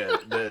General. Yeah,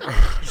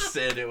 that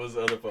said it was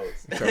other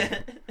folks.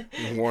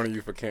 I'm warning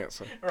you for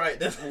cancer. Right,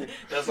 that's what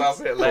I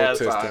said last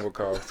Protesting time. will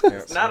cause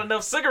cancer. Not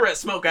enough cigarette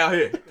smoke out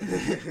here.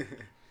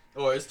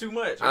 Or it's too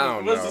much. I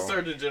don't What's know. the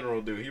Surgeon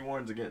General do? He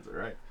warns against it,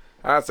 right?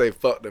 I'd say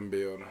fuck them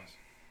buildings.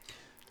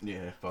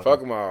 Yeah, Fuck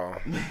them all.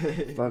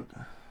 Fuck.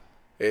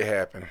 It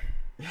happened.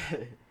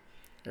 If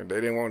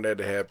they didn't want that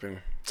to happen,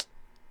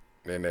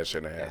 then that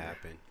shouldn't have That happened.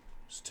 happened.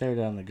 Just tear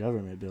down the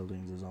government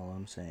buildings is all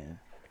I'm saying.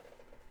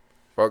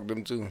 Fuck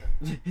them too.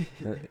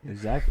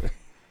 Exactly.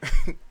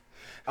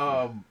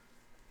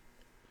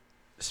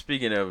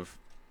 Speaking of,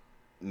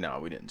 no,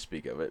 we didn't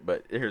speak of it,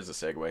 but here's a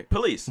segue.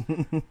 Police.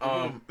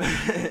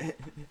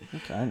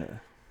 Kind of.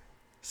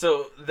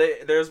 So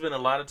there's been a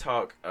lot of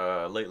talk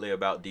lately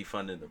about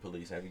defunding the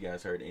police. Have you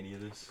guys heard any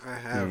of this? I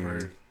have Mhm.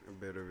 heard a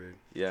bit of it.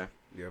 Yeah.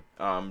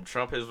 Yep.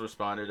 Trump has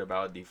responded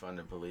about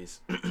defunding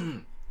police.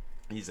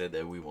 He said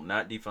that we will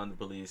not defund the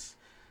police.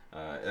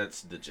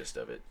 That's the gist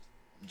of it.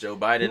 Joe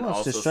Biden He wants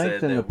also to said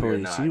strengthen that the we're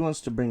police. not. He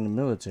wants to bring the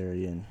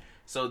military in.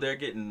 So they're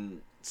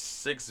getting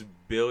 $6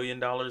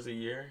 billion a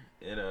year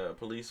in a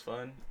police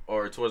fund,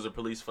 or towards a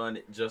police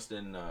fund just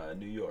in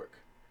New York.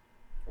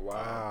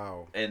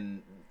 Wow.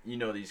 And you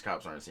know these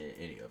cops aren't seeing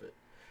any of it.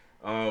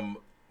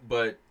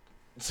 But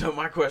so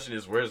my question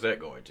is, where's that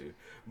going to?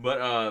 But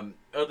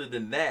other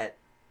than that,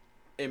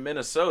 in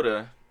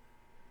Minnesota,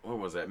 what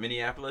was that?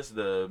 Minneapolis,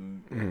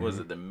 was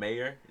it the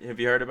mayor? Have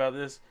you heard about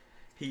this?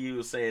 He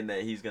was saying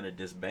that he's gonna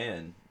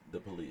disband the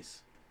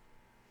police.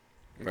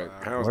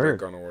 Like, how's Word.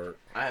 that gonna work?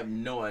 I have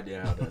no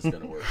idea how that's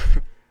gonna work.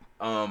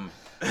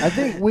 I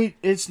think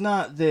it's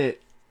not that.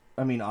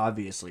 I mean,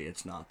 obviously,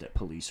 it's not that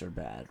police are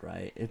bad,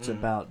 right? It's Mhm.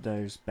 about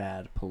there's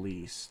bad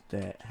police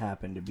that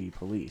happen to be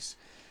police.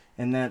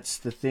 And that's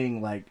the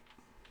thing, like,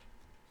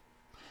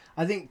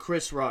 I think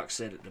Chris Rock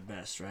said it the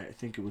best, right? I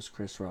think it was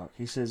Chris Rock.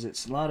 He says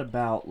it's not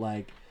about,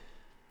 like,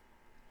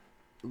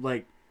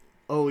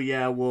 oh,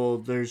 yeah, well,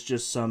 there's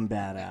just some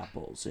bad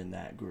apples in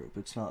that group.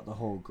 It's not the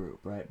whole group,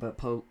 right? But,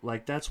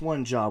 that's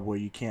one job where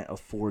you can't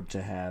afford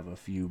to have a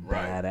few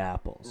Right. bad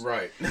apples.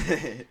 Right.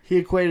 He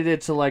equated it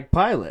to like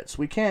pilots.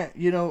 We can't,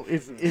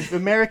 if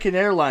American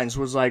Airlines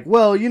was like,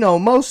 well,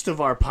 most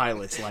of our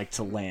pilots like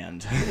to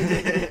land.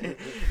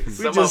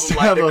 Some just of them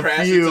like have to a crash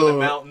into few- the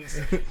mountains.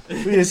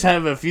 We just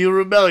have a few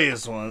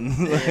rebellious ones.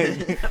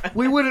 Like,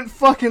 we wouldn't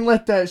fucking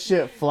let that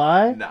shit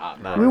fly.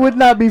 Nah. We would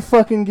not be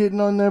fucking getting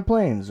on their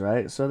planes,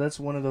 right? So that's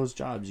one of those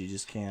jobs you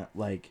just can't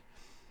like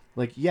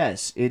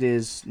yes, it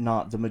is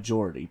not the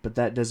majority, but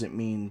that doesn't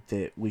mean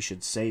that we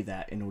should say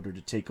that in order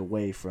to take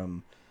away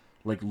from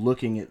like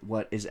looking at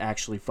what is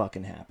actually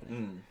fucking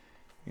happening.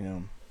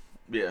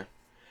 Yeah.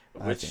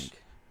 I Which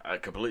think. I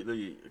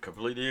completely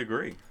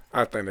agree.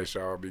 I think they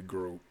should all be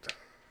grouped.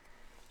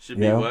 Should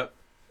Yeah. be what?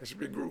 They should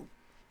be grouped.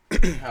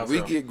 How We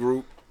so? get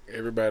grouped.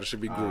 Everybody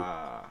should be grouped.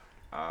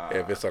 Ah.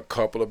 If it's a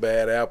couple of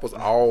bad apples,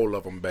 all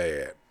of them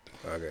bad.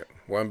 Okay,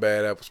 one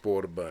bad apple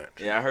spoiled a bunch.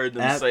 Yeah, I heard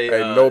them say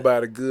Ain't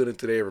nobody good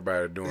until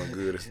everybody doing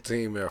good. It's a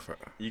team effort.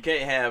 you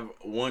can't have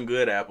one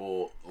good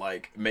apple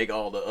like make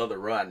all the other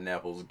rotten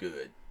apples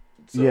good.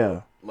 So,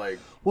 Yeah. Like,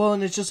 Well,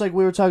 and it's just like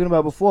we were talking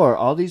about before.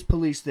 All these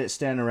police that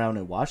stand around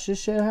and watch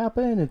this shit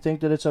happen and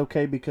think that it's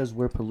okay because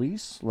we're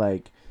police,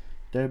 like,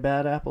 they're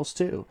bad apples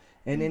too.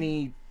 And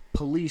any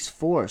police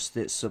force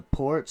that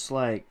supports,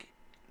 like,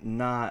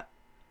 not,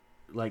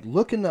 like,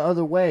 looking the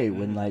other way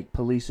when, like,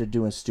 police are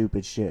doing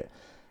stupid shit.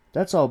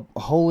 That's a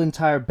whole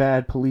entire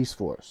bad police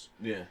force.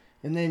 yeah.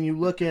 And then you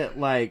look at,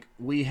 like,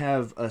 we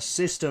have a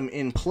system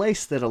in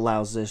place that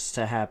allows this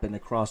to happen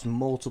across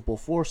multiple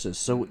forces.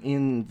 So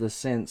in the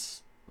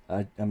sense,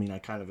 I mean, I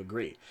kind of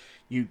agree.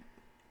 You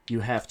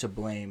have to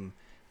blame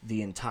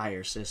the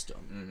entire system.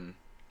 Mm-hmm.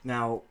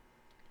 Now,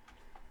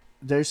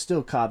 there's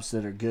still cops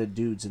that are good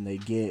dudes and they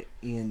get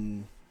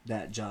in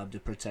that job to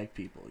protect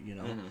people,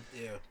 Mm-hmm.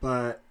 Yeah.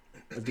 But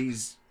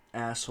these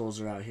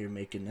assholes are out here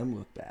making them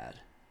look bad.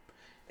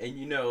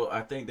 And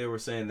I think they were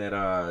saying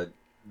that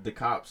the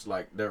cops,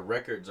 like, their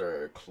records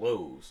are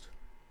closed.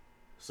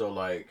 So,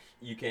 like,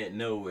 you can't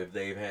know if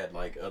they've had,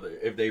 like,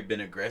 if they've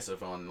been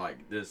aggressive on,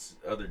 like, this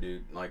other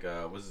dude, like,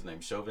 what's his name,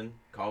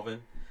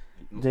 Colvin?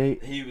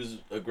 He was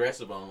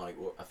aggressive on, like,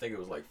 I think it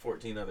was, like,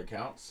 14 other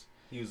counts.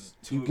 He was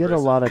too You get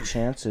aggressive. a lot of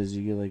chances.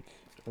 You get, like,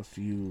 a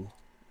few,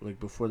 like,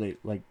 before they,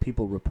 like,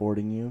 people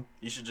reporting you.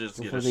 You should just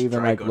before get a they even,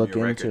 strike like, on look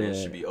your record into and it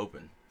it. should be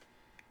open.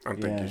 I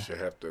think Yeah. you should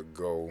have to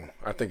go.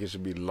 I think it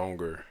should be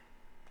longer,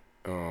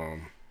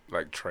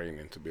 like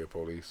training to be a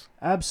police.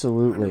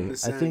 Absolutely. I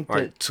 100%. think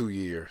Like that, 2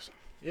 years.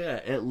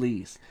 yeah, at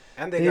least.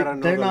 And they gotta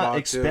know They're the not law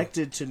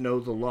expected to know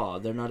the law.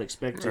 They're not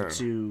expected Yeah.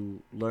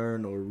 to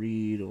learn or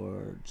read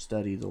or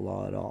study the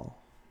law at all.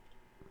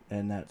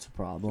 And that's a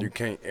problem. You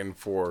can't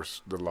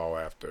enforce the law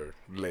after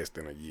less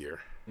than a year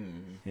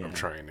Mm-hmm. Yeah. of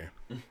training.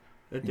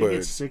 I think But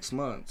it's 6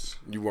 months.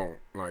 you want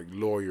like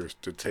lawyers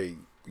to take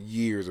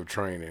years of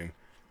training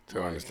to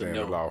Right, to understand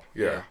know. the law.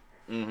 Yeah.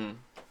 Mm-hmm.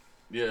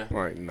 Yeah.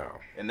 Like no.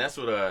 And that's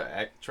what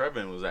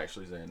Trevin was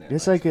actually saying. That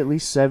It's last like at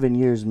least 7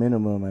 years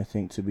minimum, I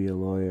think, to be a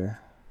lawyer.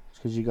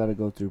 Because you got to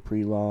go through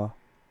pre-law.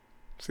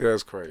 See,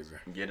 that's crazy.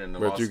 get into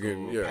but law you school,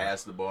 can- yeah.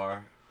 pass the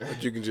bar.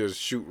 But you can just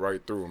shoot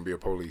right through and be a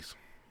police.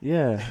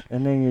 Yeah,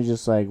 and then you're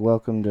just like,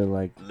 welcome to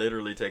like.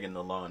 Literally taking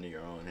the law into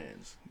your own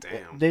hands.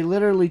 Damn. They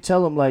literally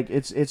tell them like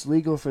it's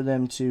legal for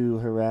them to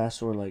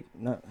harass or like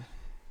not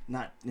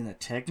in a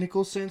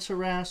technical sense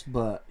harass,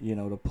 but you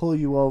know, to pull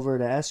you over,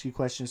 to ask you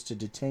questions, to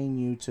detain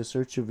you, to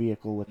search your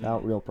vehicle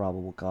without real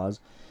probable cause,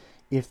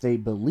 if they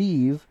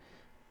believe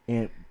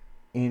in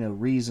a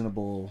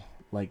reasonable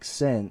like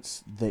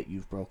sense that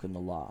you've broken the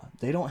law.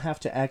 They don't have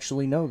to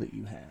actually know that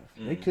you have.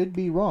 They could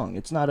be wrong.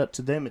 It's not up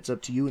to them. It's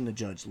up to you and the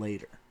judge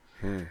later.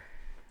 And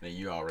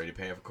you already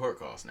paying for court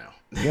costs now.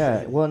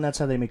 Yeah, well, and that's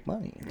how they make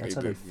money. That's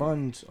how They they do.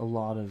 fund a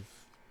lot of.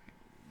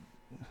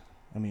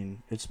 I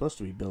mean, it's supposed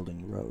to be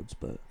building roads,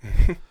 but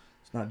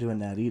it's not doing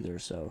that either.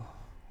 So,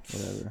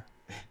 whatever.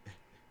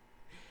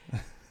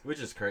 Which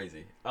is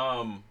crazy.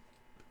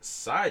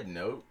 Side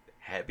note,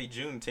 happy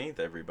Juneteenth,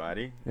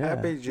 everybody. Yeah.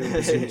 Happy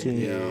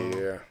Juneteenth.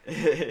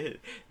 Yeah.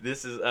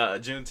 This is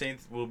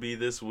Juneteenth will be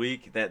this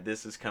week that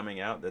this is coming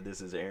out, that this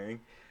is airing.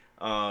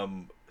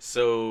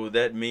 So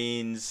that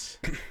means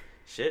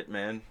shit,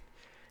 man.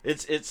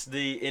 It's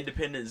the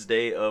Independence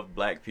Day of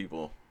Black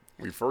people.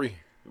 We free.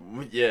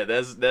 Yeah,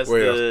 that's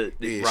Well,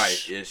 the ish.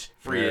 right-ish,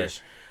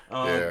 free-ish.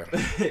 Yeah.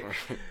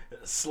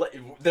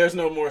 There's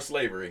no more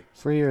slavery.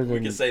 Freer We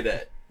than. can say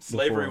that.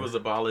 Slavery before. was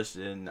abolished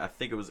in, I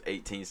think it was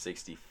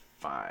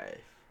 1865.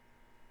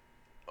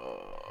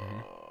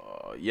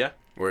 Yeah.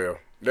 Well,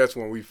 that's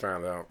when we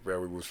found out that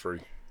we was free.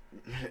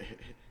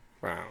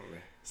 Finally.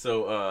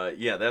 So,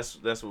 yeah, that's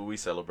what we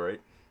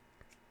celebrate.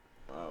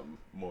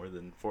 More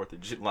than 4th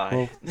of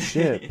July. Well,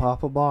 shit,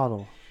 pop a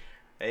bottle.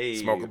 Hey,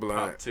 Smoke a blunt.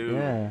 pop two,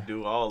 Yeah.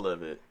 do all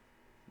of it.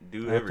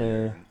 Do Out everything.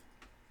 there.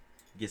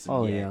 Get some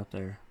All of you yak. out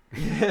there.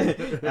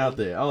 Out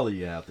there, all of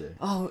you out there.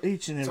 Oh,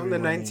 each and It's every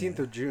on the one 19th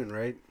of June,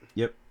 right?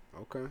 Yep.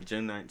 Okay.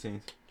 June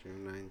 19th.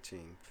 June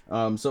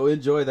 19th. So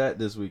enjoy that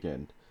this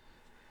weekend.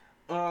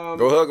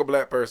 Go hug a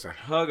black person.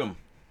 Hug them.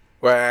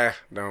 Well,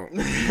 don't.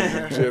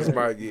 Just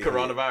might get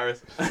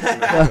Coronavirus.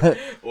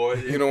 Or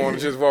You don't want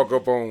to just walk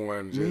up on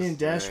one. Just, Me and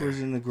Dash man. was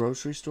in the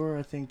grocery store,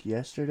 I think,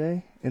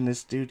 yesterday, and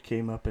this dude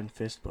came up and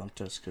fist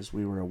bumped us because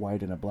we were a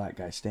white and a black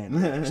guy standing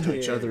next to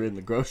each other in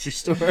the grocery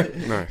store.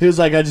 Nice. He was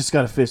like, "I just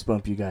got to fist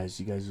bump you guys.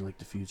 You guys are like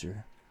the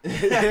future."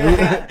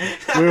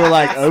 We were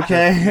like,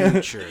 "Okay."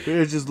 Future. We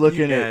were just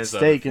looking You at guys are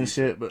steak the and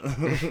shit, but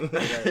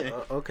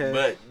Okay.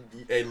 But,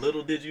 hey,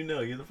 little did you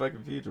know, you're the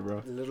fucking future,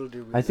 bro. Little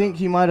did we I think know.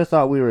 he might have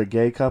thought we were a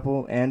gay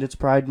couple, and it's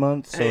Pride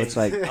Month, so it's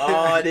like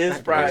Oh, it is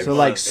Pride so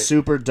like Month.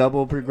 super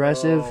double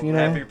progressive, Oh, you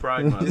know? Happy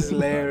Pride Month. Just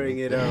layering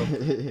it up.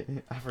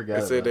 I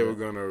forgot. They said they were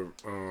about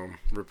gonna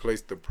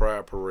replace the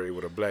Pride Parade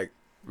with a Black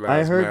I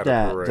Lives heard Matter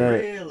that parade.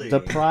 Really? the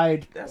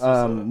Pride That's what's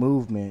up.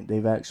 movement.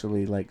 They've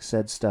actually like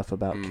said stuff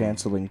about Mm.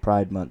 canceling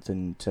Pride Month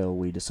until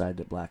we decide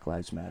that Black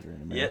Lives Matter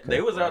in Yeah, America. they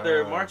was out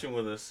there Wow. marching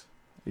with us.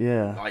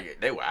 Yeah. Like,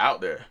 they were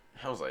out there.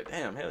 I was like,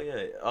 damn, hell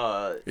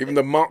yeah. Even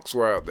the monks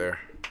were out there.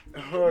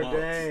 Oh, Months.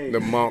 dang. The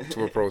monks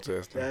were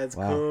protesting. That's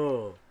Wow.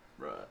 cool.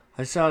 Bruh.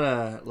 I saw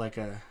a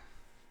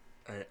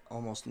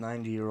almost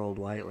 90-year-old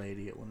white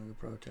lady at one of the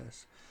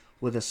protests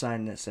with a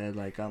sign that said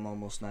like, "I'm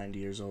almost 90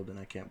 years old and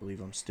I can't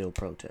believe I'm still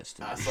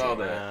protesting." I saw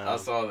that. Wow. I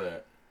saw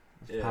that.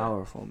 It's Yeah.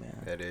 powerful,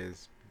 man. That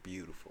is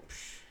beautiful.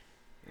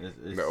 it's,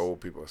 The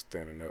old people are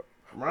standing up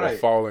or right.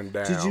 falling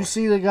down. Did you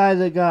see the guy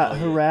that got Oh,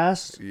 yeah.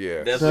 harassed?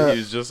 Yeah. That's The- what he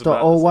was just The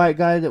about old to white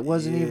guy that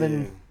wasn't Yeah.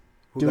 even.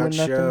 Who doing got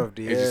nothing? shoved?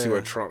 Yeah. Did you see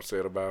what Trump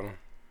said about him?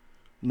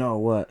 No,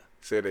 what?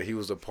 Said that he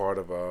was a part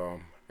of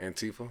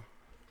Antifa.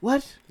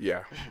 What?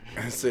 Yeah.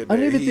 Said I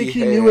didn't that even think he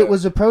had- knew it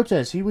was a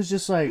protest. He was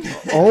just like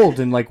old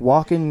and like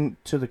walking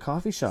to the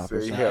coffee shop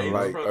or Said he something. had He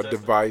was like a protesting.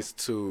 device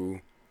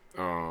to,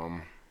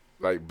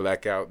 like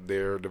black out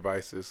their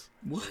devices.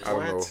 What? I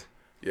don't know.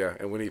 Yeah,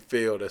 and when he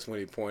fell, that's when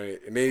he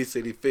pointed. And then he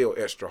said he fell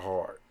extra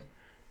hard.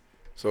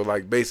 So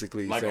like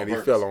basically he's Like saying on he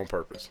purpose. fell on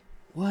purpose.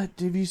 What?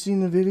 Have you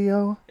seen the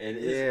video? And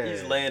Yeah.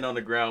 he's laying on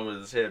the ground with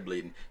his head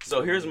bleeding.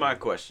 So here's my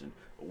question.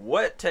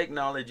 What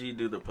technology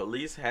do the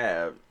police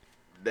have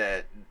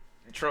that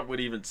Trump would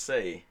even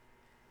say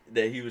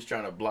that he was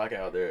trying to block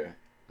out their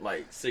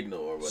like signal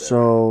or whatever?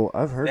 So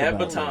I've heard they have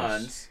about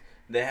batons, this.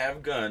 they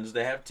have guns,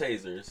 they have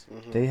tasers.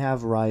 They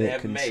have riot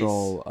have mace.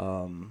 control,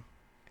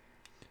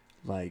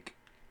 like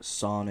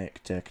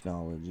sonic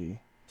technology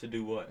To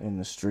do what? in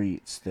the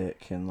streets that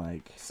can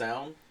like.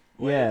 Sound?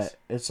 Yeah, waves?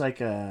 it's like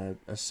a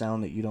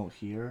sound that you don't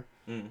hear,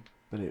 Mm.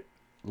 but it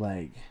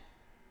like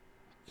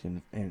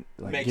can and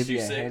like Makes give you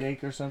you a sick.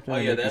 headache or something. Oh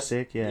or yeah, make you that's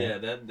sick. Yeah.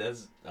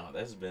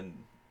 that's been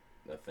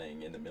a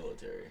thing in the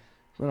military.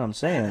 What I'm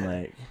saying,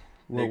 like,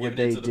 They're what would giving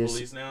they it to the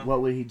police now?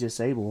 What would he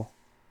disable?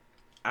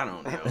 I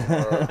don't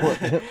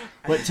know.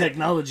 What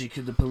technology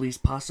could the police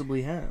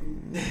possibly have?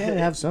 They probably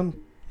have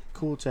some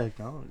cool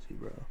technology,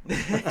 bro.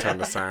 Turn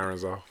the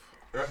sirens off.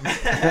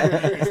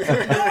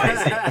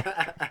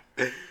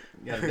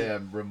 Got a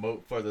damn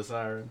remote for the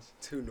sirens.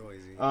 Too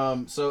noisy.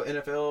 So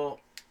NFL.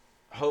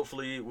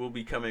 Hopefully will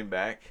be coming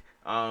back.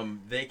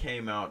 They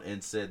came out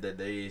and said that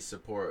they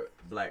support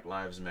Black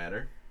Lives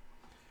Matter.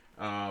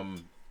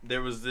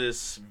 There was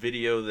this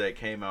video that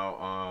came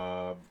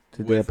out.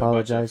 Did they with a bunch of-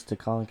 apologize to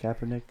Colin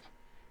Kaepernick?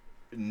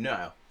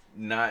 No,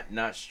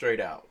 not straight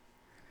out.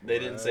 They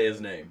didn't say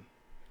his name.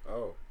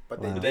 Oh, but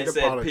Wow. they They did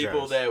said apologize.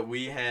 people that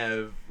we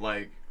have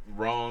like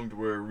wronged,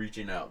 we're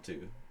reaching out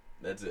to.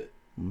 That's it.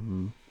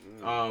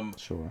 Mm-hmm.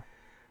 Sure.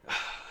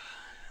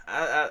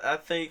 I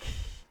think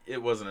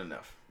it wasn't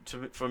enough.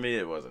 For me,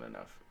 it wasn't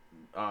enough.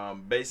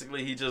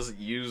 Basically, he just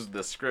used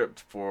the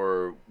script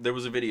for. There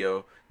was a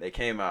video that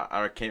came out.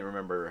 I can't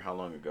remember how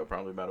long ago.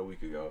 Probably about a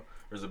week ago.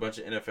 There's a bunch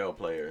of NFL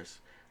players.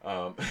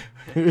 About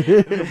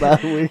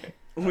a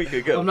week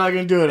ago. I'm not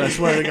gonna do it. I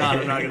swear to God,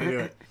 I'm not gonna do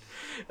it.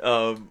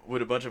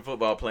 With a bunch of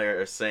football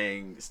players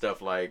saying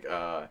stuff like,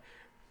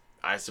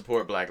 "I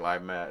support Black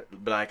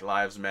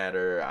Lives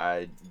Matter.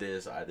 I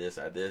this.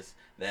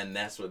 Then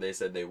that's what they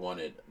said they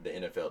wanted the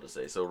NFL to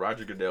say. So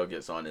Roger Goodell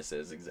gets on and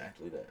says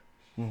exactly that.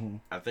 Mm-hmm.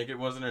 I think it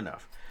wasn't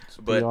enough. It's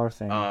a But PR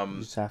thing. You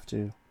just have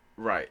to.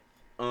 right.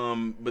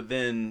 But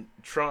then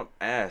Trump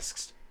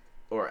asked,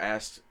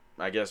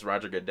 I guess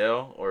Roger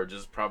Goodell, or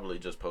probably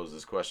just posed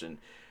this question: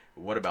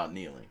 what about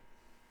kneeling?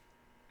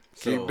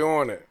 Keep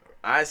doing it.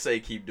 I say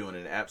keep doing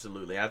it.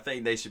 Absolutely. I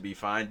think they should be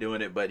fine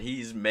doing it, but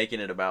he's making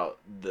it about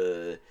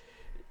the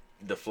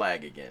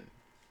flag again.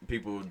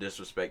 People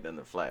disrespecting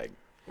the flag.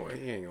 Well,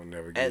 he ain't gonna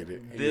never get At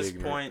it. He this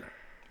ignorant.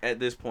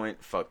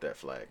 point, fuck that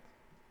flag.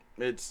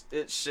 It's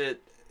shit.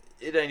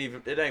 It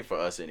ain't for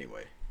us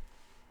anyway.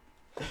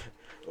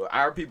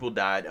 Our people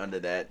died under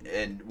that,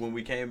 and when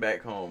we came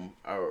back home,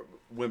 or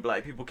when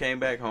black people came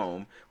back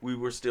home, we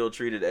were still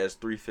treated as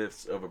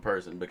 3/5 of a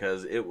person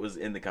because it was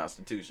in the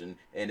Constitution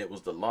and it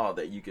was the law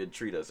that you could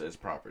treat us as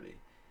property.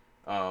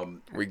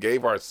 We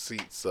gave our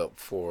seats up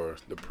for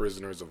the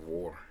prisoners of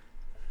war.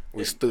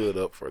 We stood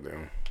up for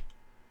them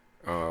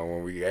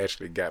when we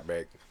actually got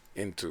back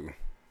into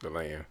the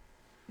land.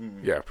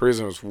 Mm-hmm. Yeah,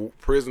 prisoners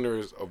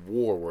of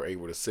war were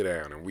able to sit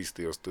down, and we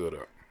still stood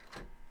up.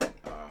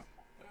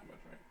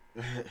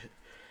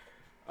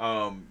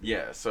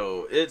 Yeah,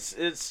 so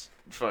it's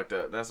fucked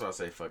up. That's why I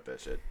say fuck that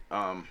shit.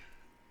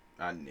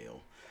 I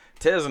kneel.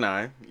 Tez and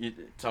I,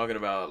 talking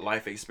about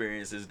life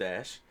experiences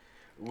dash.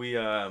 We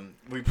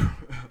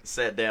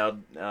sat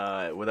down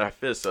with our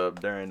fists up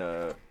during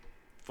a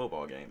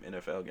football game,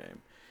 NFL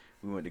game.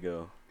 We went to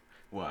go.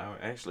 Well, I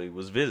actually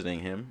was visiting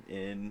him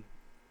in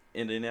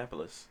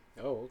Indianapolis.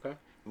 Oh, okay.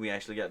 We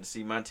actually got to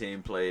see my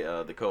team play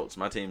the Colts.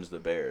 My team's the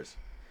Bears,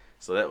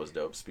 so that was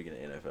dope. Speaking of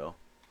NFL.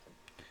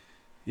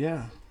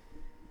 Yeah.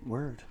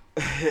 Word.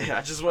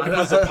 I just want to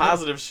put some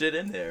positive shit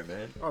in there,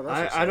 man. Oh,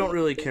 that's I don't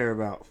really care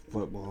about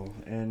football,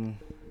 and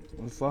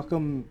fuck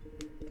them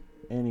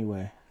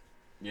anyway.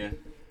 Yeah.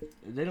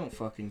 They don't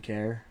fucking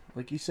care.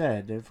 Like you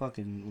said, they're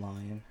fucking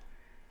lying.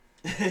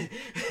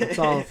 It's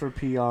all for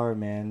PR,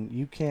 man.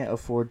 You can't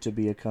afford to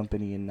be a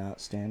company and not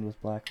stand with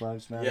Black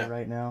Lives Matter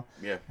right now.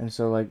 Yeah. And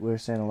so, like we're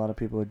saying, a lot of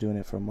people are doing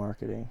it for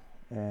marketing.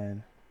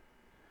 And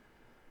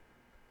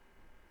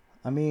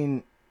I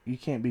mean, you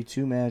can't be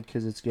too mad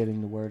because it's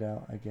getting the word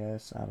out, I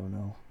guess. I don't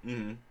know.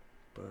 Mm-hmm.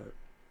 But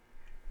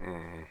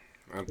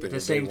I think at the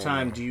same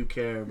time, do you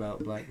care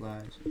about Black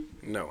Lives?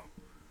 No.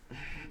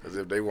 Because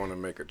if they want to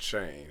make a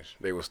change,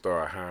 they will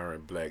start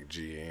hiring black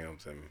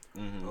GMs and,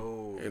 Mm-hmm.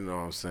 Oh, you know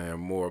what I'm saying,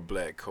 more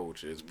black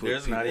coaches. Put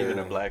There's not people- even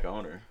a black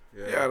owner.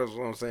 Yeah, that's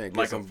what I'm saying. Get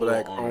Like a some full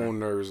black owner.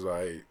 owners,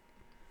 like,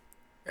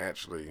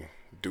 actually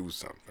do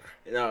something.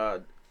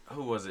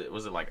 Who was it?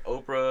 Was it like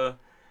Oprah,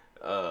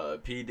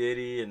 P.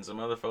 Diddy, and some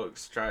other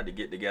folks tried to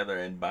get together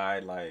and buy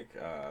like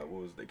what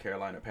was the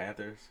Carolina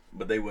Panthers,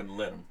 but they wouldn't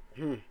let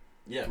them.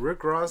 Yeah,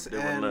 Rick Ross they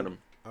wouldn't let and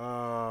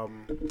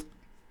them.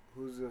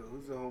 who's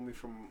the homie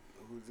from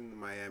who's in the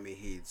Miami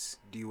Heats?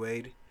 D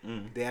Wade.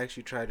 Mm. They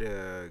actually tried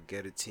to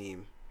get a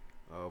team,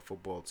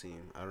 football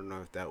team. I don't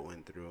know if that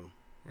went through.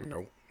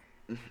 No.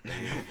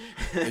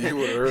 You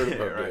would have heard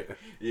about right. that.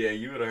 Yeah,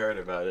 you would have heard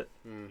about it.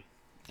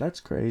 That's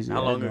crazy.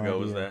 How I had long no ago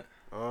was idea.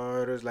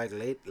 that? It was like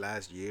late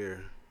last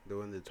year. They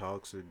were in the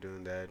talks of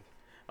doing that.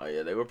 Oh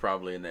yeah, they were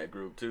probably in that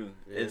group too.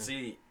 Yeah. And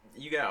see,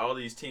 you got all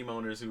these team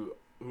owners who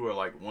are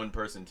like one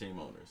person team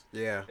owners,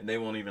 Yeah. and they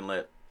won't even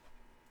let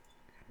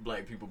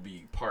black people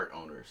be part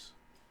owners.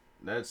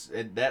 That's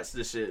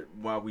the shit.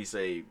 Why we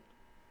say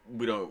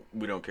we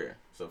don't care.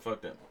 So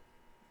fuck them.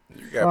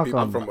 You got Fuck people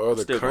 'em. from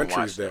other Still gonna countries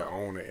watch that them.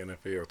 own the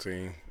NFL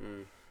team.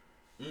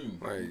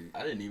 Like,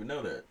 I didn't even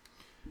know that.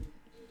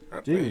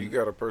 I Dude. think you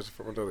got a person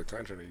from another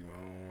country that you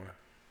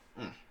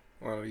own.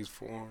 One of these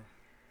foreign.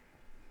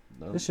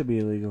 This should be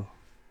illegal.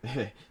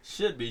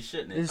 Should be,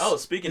 shouldn't it? It's, Oh,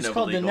 speaking it's of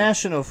called illegal. the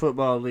National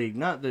Football League,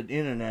 not the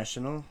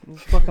International. You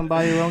fucking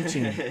buy your own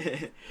team.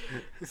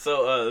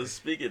 So,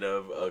 speaking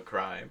of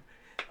crime,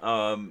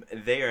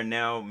 they are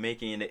now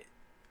making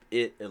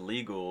it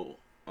illegal.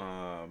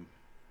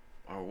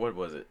 Or what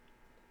was it?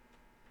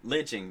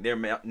 lynching.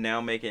 They're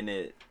now making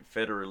it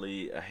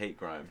federally a hate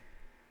crime.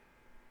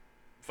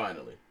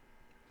 Finally.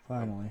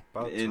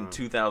 About In time.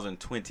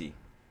 2020.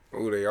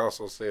 Oh, they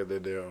also said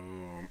that their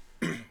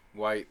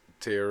white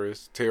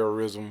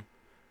terrorism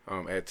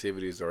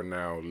activities are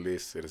now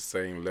listed at the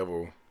same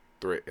level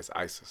threat as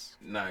ISIS.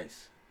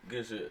 Nice.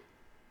 Good shit.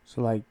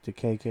 So like the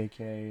KKK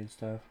and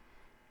stuff.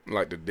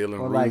 Like the Dylan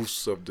Or like-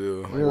 Roofs of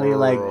the really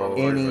like world.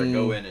 any- Motherfuckers that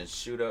go in and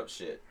shoot up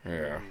shit.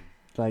 Yeah.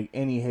 Like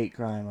any hate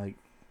crime,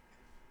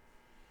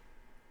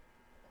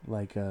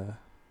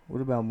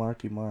 what about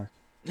Marky Mark?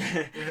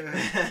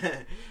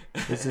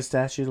 Is the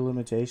statute of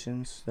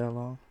limitations that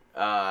long?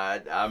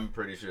 I'm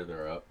pretty sure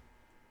they're up.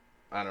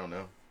 I don't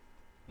know.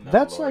 Not a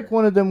That's lawyer. like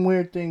one of them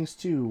weird things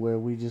too, where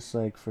we just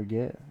like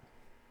forget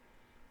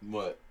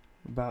What?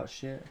 about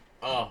shit.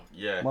 Oh,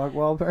 yeah. Mark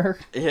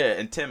Wahlberg. Yeah,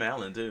 and Tim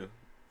Allen, too.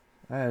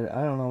 I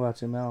don't know about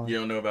Tim Allen. You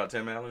don't know about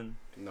Tim Allen?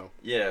 No.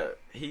 Yeah,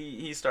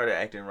 he started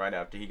acting right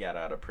after he got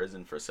out of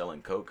prison for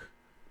selling coke.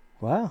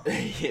 Wow.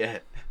 Yeah.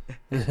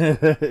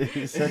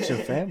 He's such a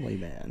family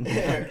man.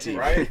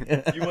 Right?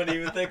 You wouldn't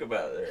even think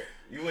about that.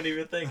 You wouldn't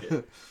even think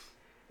it.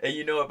 And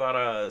you know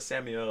about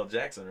Samuel L.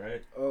 Jackson,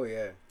 right? Oh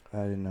yeah. I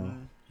didn't know.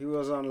 He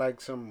was on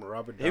like some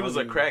Robert Downey He was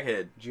a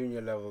crackhead.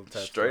 junior level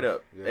type Straight stuff.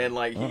 up. Yeah. And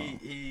like Oh.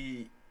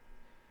 he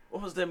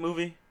what was that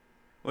movie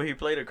where he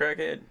played a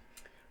crackhead?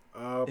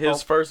 uh,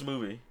 His first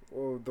movie.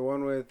 the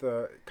one with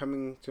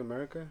Coming to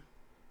America.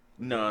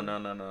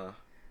 No.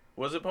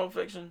 Was it Pulp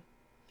Fiction?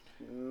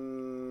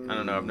 I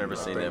don't know, I've never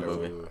seen that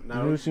movie. You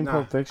never seen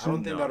Pulp Fiction? I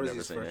don't think No, that I've was never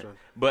his seen first that. one.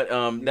 But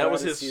You that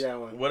was gotta his see that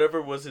one.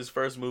 whatever was his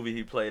first movie.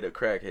 He played a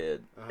crackhead,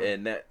 Uh-huh.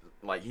 and that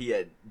like he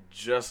had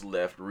just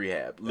left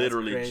rehab.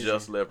 Literally crazy.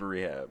 just left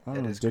rehab. I That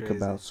don't know is dick crazy.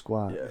 about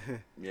squat. Yeah,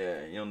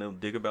 yeah. You don't know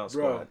dick about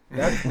Bro,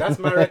 squad. that's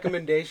my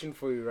recommendation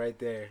for you right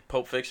there.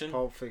 Pulp Fiction?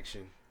 Pulp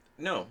Fiction.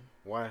 No,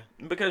 Why?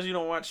 because you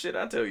don't watch shit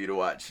I tell you to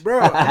watch. Bro.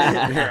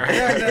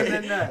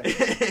 no.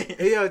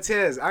 Hey, yo,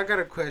 Tez, I got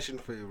a question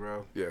for you,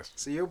 bro. Yes.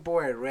 So your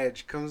boy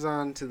Reg comes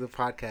on to the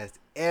podcast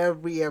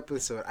every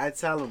episode. I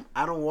tell him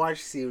I don't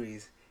watch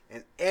series,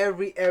 and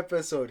every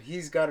episode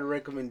he's got a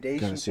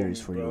recommendation Got a series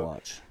me, for you bro. to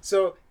watch.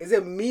 So is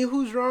it me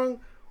who's wrong,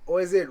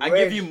 or is it I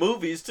Reg? give you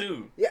movies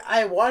too. Yeah,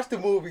 I watch the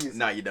movies.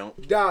 No, you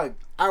don't. Dog,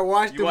 I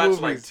watch You the watch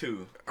movies. like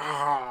two.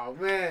 Oh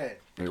man,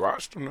 You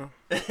watched them now?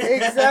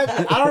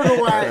 exactly. I don't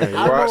know why. Yeah, I you don't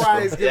know watched why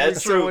them. it's giving me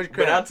That's so true. much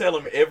But I crap. tell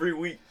him every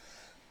week.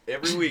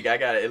 Every week I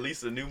got at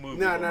least a new movie.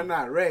 No, for him.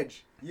 Reg,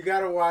 you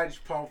gotta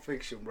watch Pulp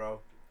Fiction, bro.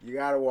 You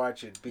gotta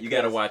watch it. You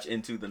gotta because watch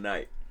Into the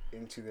Night.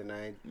 Into the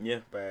Night Yeah.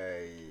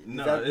 by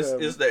No,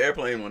 it's the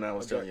airplane one I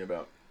was telling you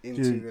about.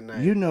 Into the Dude,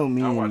 Night. you know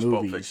me I in watch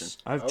Pulp movies.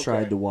 Fiction. I've Okay.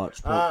 tried to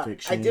watch Pulp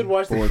Fiction. I did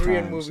watch the 4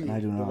 Korean times, movie, and I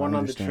do the not one on the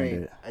understand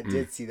train. it. I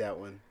did see that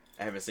one.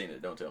 I haven't seen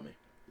it. Don't tell me.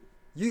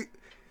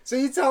 So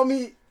you tell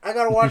me I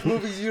gotta watch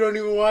movies you don't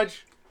even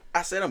watch?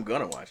 I said I'm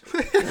gonna watch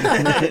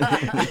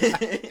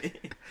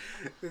it.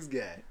 This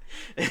guy.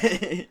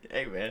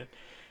 Hey man,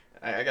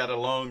 I got a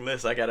long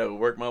list. I gotta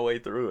work my way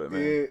through it,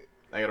 man. Yeah.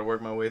 I gotta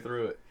work my way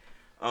through it.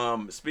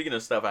 Speaking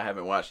of stuff I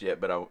haven't watched yet,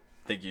 but I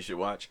think you should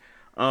watch.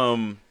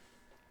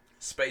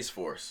 Space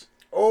Force.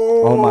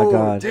 Oh my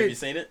God. Have you Dude,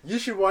 seen it? you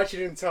should watch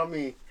it and tell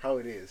me how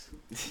it is.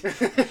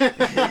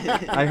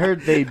 I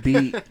heard they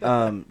beat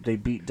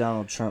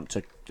Donald Trump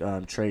to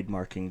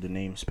trademarking the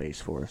name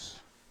Space Force,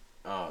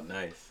 Oh,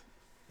 nice.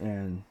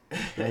 and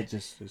that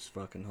just is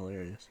fucking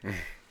hilarious.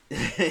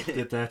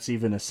 That that's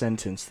even a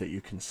sentence that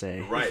you can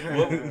say. Right.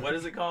 What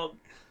is it called?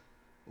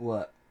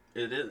 What?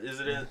 It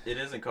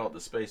isn't called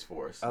the Space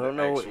Force. I don't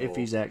The know actual- if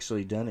he's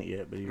actually done it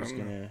yet, but he was I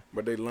don't know. gonna.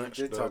 But they I launched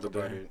did the talk other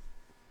about day. it.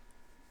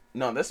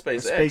 No, that's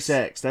SpaceX.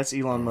 SpaceX. That's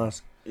Elon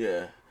Musk.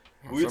 Yeah.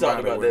 We were Somebody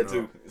talking about went that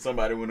too. up.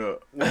 Somebody went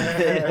up.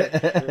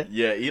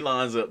 Yeah,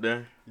 Elon's up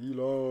there.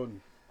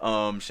 Elon.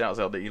 Shouts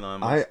out to Elon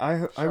Musk. I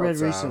read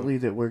Shouts out. recently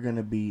that we're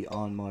gonna be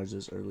on Mars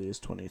as early as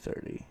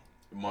 2030.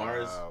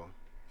 Mars. Wow.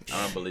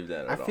 I don't believe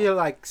that I at all. feel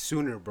like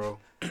sooner, bro.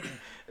 If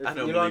I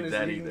don't Elon believe is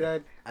that leading either.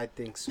 that, I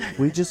think sooner.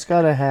 We just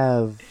gotta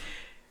have.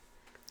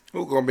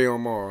 Who gonna be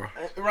on Mars?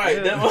 Right.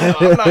 I'm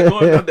not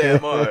going no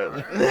damn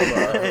Mars.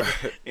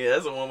 Yeah,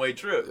 that's a one-way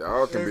trip.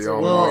 Y'all can be It's-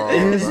 on Well, Mars.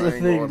 here's I the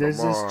ain't thing. going to There's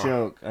this Mars.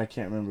 joke. I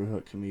can't remember who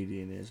a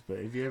comedian is, but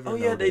if you ever. Oh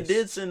yeah, they noticed-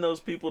 did send those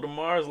people to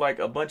Mars like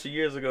a bunch of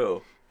years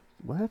ago.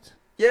 What?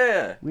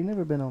 Yeah. We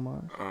never been on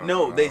Mars.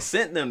 No, they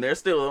sent them. They're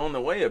still on the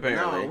way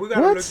apparently. No, we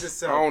gotta What? look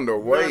this up. On the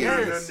way.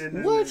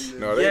 What?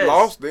 No, they Yes.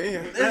 lost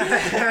then.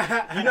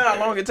 You know how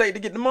long it take to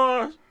get to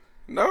Mars?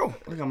 No.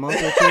 Like a month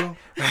or two.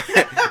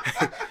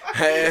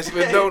 I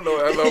actually don't know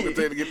how long it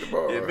take to get to Yeah,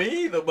 Mars.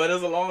 me either, but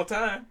it's a long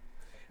time.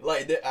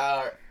 Like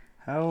How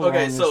Okay, long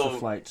is so the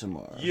flight to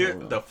Mars? you're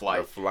Hold on. the The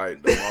flight.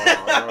 flight to Mars.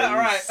 Are you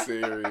Right.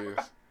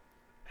 serious?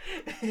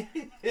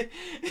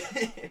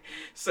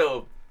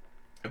 So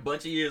a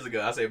bunch of years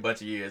ago, I say a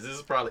bunch of years. This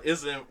is probably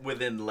isn't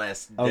within the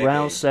last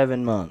Around decade.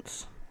 7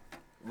 months.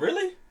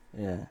 Really?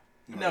 Yeah.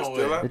 No It's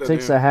still way. out It there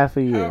takes then. a half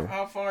a year.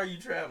 How far are you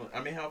traveling?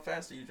 I mean, how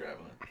fast are you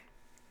traveling?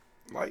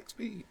 Light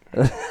speed.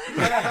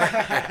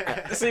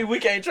 See, we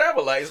can't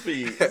travel light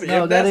speed. See,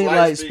 No, if that that's ain't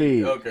light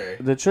speed. Okay.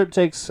 The trip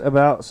takes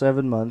about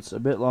 7 months, a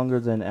bit longer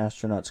than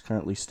astronauts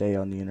currently stay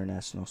on the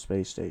International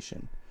Space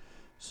Station.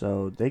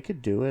 So they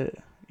could do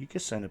it. You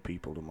could send a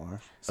people to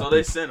Mars. So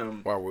they sent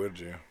them. Why would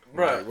you?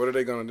 Right. Like, what are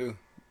they gonna do?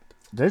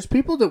 There's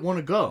people that want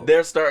to go.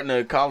 They're starting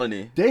a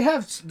colony. They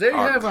have like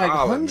colony.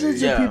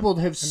 hundreds Yeah. of people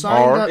that have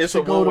signed up It's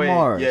to a go to one-way.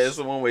 Mars. Yeah, it's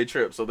a one-way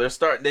trip. So they're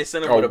starting. They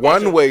send them with A a bunch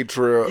of- one-way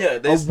trip. Yeah,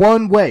 they A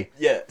one way.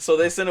 yeah. So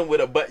they send them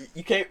with a but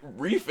you can't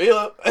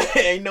refill.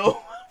 Ain't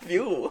no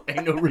fuel.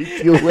 Ain't no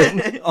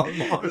refueling on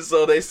Mars.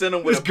 So they send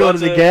them with Just a go to bunch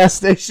the of gas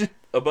station.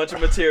 a bunch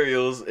of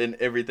materials and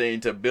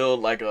everything to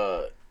build like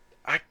a.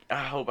 I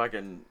hope I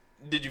can.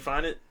 Did you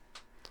find it?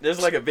 There's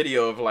like a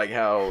video of like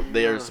how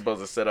they're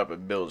supposed to set up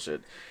and build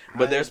shit,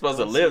 but they're supposed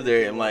to live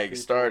there and like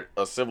start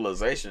a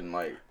civilization,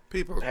 like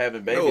People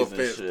having no babies and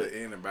offense shit.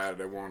 to anybody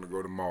that want to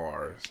go to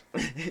Mars,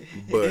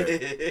 but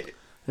There's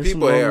some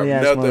people have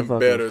lonely-ass nothing motherfuckers.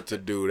 better to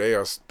do. They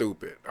are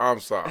stupid. I'm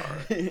sorry.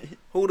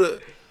 Who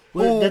the?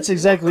 Well, who- that's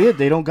exactly it.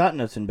 They don't got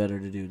nothing better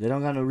to do. They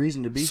don't got no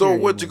reason to be So here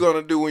what you anymore.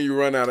 gonna do when you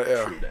run out of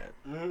air?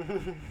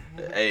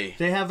 Hey,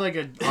 They have like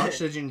an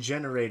oxygen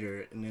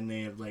generator, and then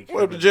they have like.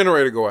 What if the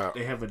generator go out?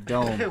 They have a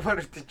dome. What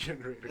if the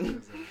generator goes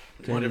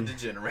out? what if the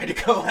generator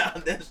go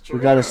out? That's true.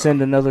 We gotta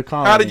send another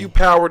colony. How do you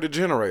power the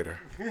generator?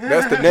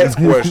 That's the next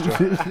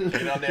question.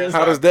 Get on there and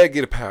How does start that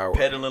get powered?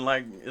 pedaling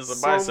like it's a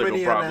So bicycle?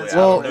 many Probably. unanswered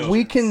I don't Well, know.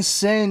 we can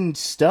send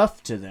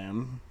stuff to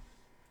them.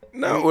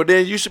 No, well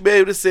then you should be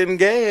able to send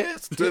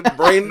gas to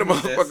bring the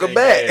motherfucker send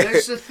back. gas.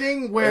 There's a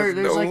thing where There's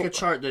there's no- like a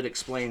chart that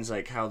explains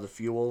like how the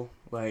fuel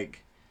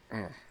like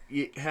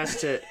it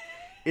has to.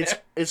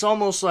 It's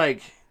almost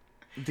like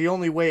the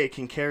only way it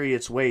can carry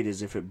its weight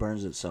is if it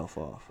burns itself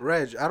off.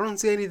 Reg, I don't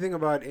see anything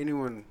about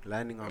anyone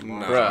landing on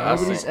Mars. Nah. Bruh, I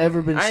Nobody's see.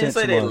 ever been I sent didn't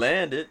say to they Mars.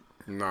 landed.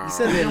 Nah. He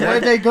said they Where'd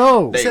left. they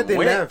go? He said they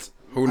went. left.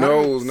 Who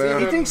knows I now? haven't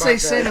He seen thinks they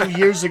sent them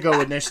years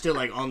ago and they're still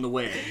like on the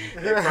way.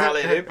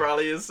 They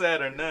probably in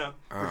Saturn now.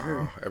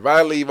 If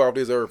I leave off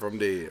this earth, I'm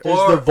dead. There's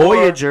Or- the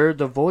Voyager.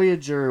 The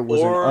Voyager was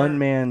or- an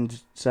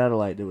unmanned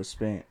satellite that was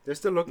spent. They're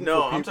still looking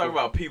No, for people. I'm talking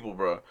about people,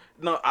 bro.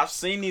 No, I've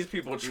seen these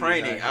people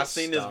training. hit I've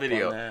seen this stop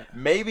video. on that.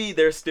 Maybe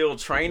they're still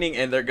training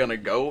and they're gonna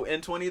go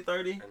in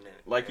 2030,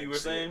 like you were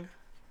saying.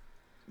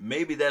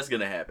 Maybe that's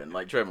gonna happen,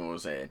 like Trevor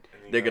was saying.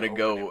 They're gonna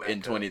go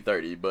in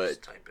 2030, but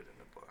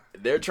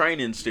they're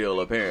training still.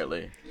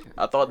 Apparently,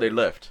 I thought they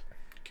left.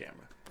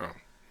 Camera.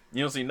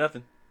 You don't see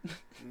nothing.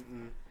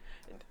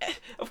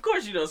 Of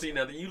course you don't see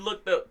nothing. You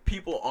looked up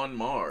people on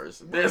Mars.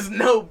 There's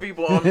no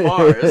people on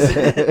Mars.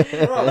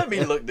 Let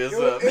me look this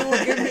up. It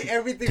will give me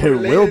everything There will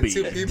related be.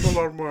 to people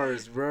on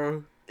Mars,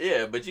 bro.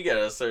 Yeah, but you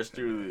gotta search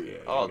through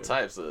all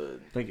types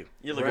of. Thank you.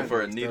 You're looking for a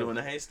Random needle stuff. in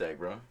a haystack,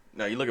 bro.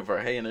 No, you're looking for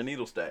a hay in a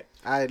needle stack.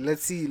 All right,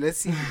 let's see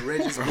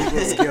Reg's Google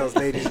skills,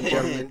 ladies and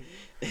gentlemen.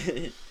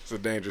 It's a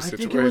dangerous I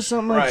situation. think it was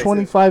something like Right.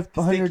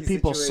 2,500 Sticky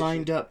people situation.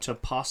 signed up to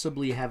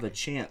possibly have a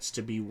chance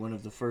to be one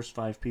of the first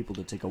 5 people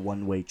to take a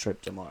one-way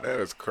trip to Mars. That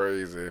is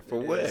crazy. For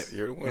what? is.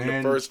 You're one of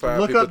And the first 5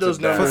 look people up those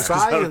to die. numbers. For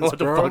 'cause I don't know science, what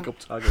the bro. fuck I'm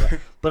talking about.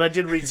 But I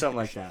did read something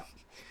like that.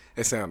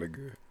 It sounded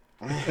good.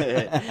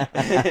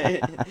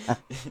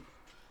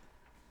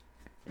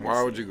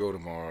 Why would you go to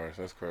Mars?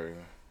 That's crazy.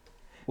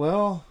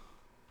 Well,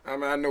 I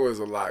mean, I know there's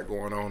a lot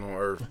going on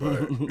Earth,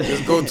 but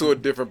just go to a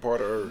different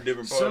part of Earth.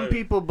 Different part some of-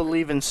 people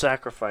believe in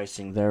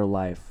sacrificing their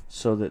life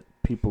so that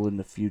people in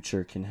the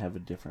future can have a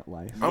different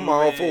life. I'm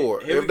all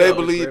for it. Here we If they go.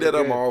 believe Very that,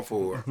 I'm good. all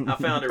for it. I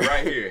found it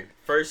right here.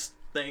 First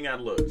thing I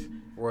looked.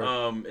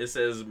 Word. It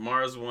says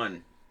Mars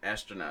 1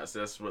 astronauts.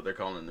 That's what they're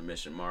calling the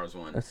mission, Mars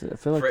 1. That's it. I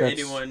feel like For that's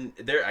anyone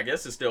there, I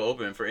guess it's still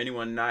open for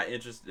anyone not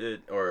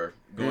interested or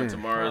going to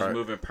Mars, alright.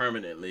 moving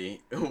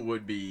permanently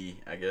would be,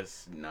 I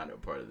guess, not a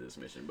part of this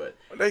mission. But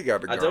They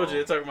got to go. I told you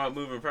they're talking about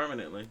moving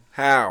permanently.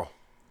 How?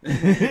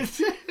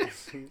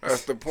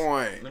 That's the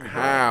point. Let me go.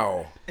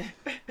 How?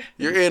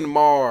 You're in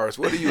Mars.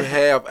 What do you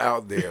have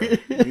out there?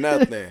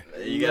 Nothing.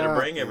 You got to Nah.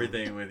 bring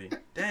everything with you.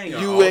 Dang,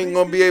 You all ain't these-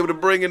 gonna be able to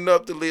bring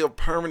enough to live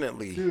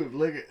permanently. Dude,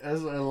 look,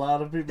 that's a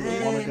lot of people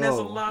that want to Dang, that's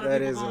a go. lot of That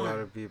people is a going. lot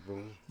of people.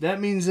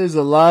 That means there's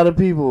a lot of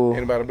people.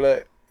 Anybody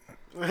black?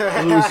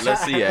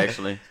 Let's see,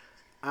 actually.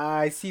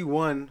 I see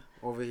one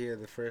over here,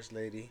 the first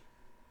lady.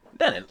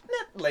 That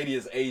lady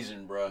is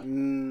Asian, bro.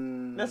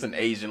 Mm, That's an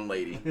Asian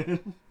lady.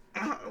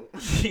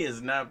 She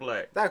is not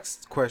black.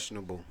 That's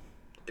questionable.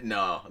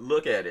 No,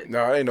 look at it.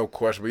 No, ain't no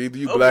question. But either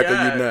you Oh, black or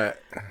God. you not.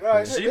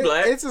 Right, She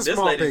black. It's a This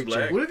small lady's picture.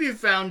 black. What if you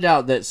found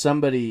out that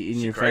somebody in She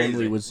your crazy.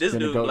 family was This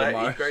going to dude go to black.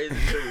 He Mars? crazy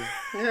too.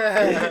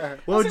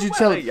 What would said, you why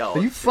tell are y'all-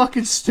 Are you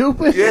fucking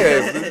stupid?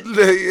 Yes,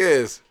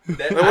 yes.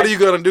 That- Now, what are you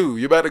gonna do?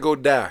 You about to go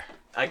die.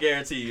 I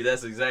guarantee you,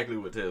 that's exactly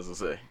what Tez will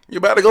say. You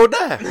about to go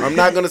die. I'm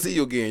not gonna see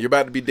you again. You're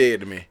about to be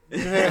dead to me.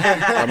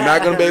 I'm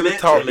not gonna be able to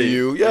talk to Literally.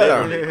 you.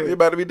 Yeah, Literally. you're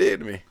about to be dead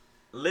to me.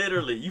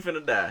 Literally, you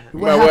finna die. You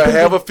What might well happened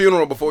have to- a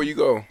funeral before you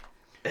go.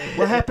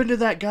 What happened to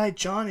that guy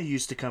John who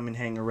used to come and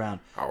hang around?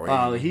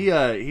 Oh,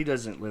 He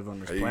doesn't live on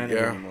this planet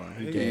yeah. anymore.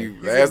 He He,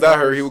 did. last I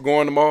heard, he was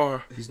going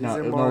tomorrow. He's not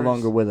in no Mars.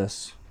 longer with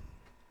us.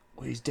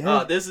 Well, he's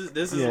dead. This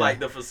is Yeah. like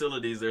the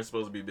facilities they're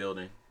supposed to be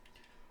building.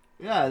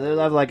 Yeah, they'll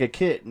have like a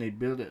kit and they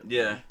build it.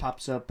 Yeah.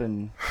 Pops up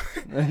and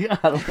yeah,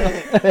 I don't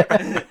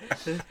know.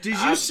 Did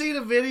you see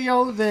the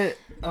video that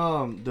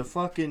the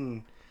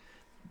fucking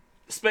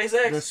the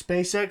SpaceX.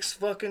 SpaceX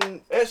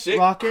fucking That shit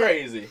rocket?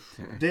 crazy.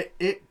 That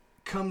it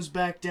comes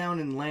back down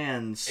and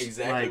lands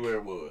Exactly like, where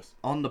it was.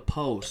 on the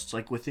posts,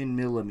 like within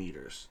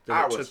millimeters. That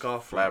I it was took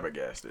off from.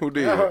 flabbergasted. Who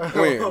did?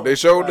 When? They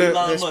showed that?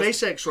 Elon The Musk.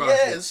 SpaceX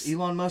rockets. Yes.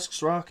 Elon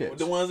Musk's rockets.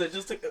 The ones that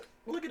just took.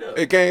 Look it up.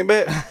 It came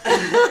back?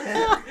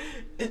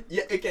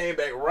 Yeah, it came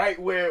back right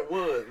where it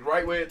was,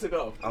 right where it took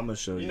off. I'm gonna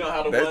show you. You know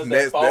how the That's ones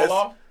next, that fall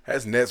off?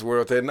 that's next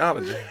world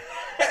technology.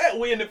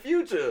 We in the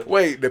future.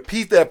 Wait, the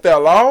piece that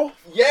fell off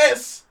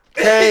Yes.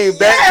 came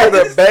back to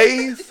the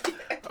base?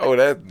 Oh,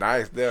 that's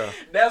nice there.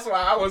 That's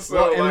why I was so.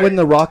 Well, and like, when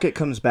the rocket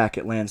comes back,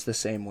 it lands the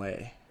same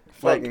way.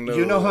 Like, Fucking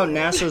you know how no.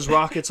 NASA's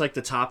rockets, like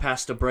the top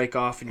has to break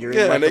off, and you're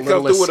Yeah, in and like a they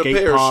come little through with a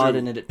escape pod, parachute.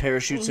 and then it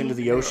parachutes into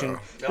the ocean.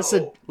 That's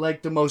No.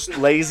 like the most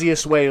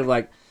laziest way of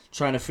like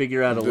trying to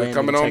figure out a Just landing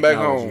coming on back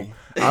technology. home.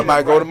 I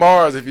might go to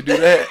Mars if you do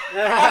that.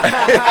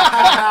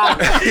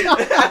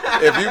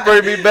 If you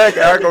bring me back,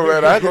 I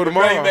go to bring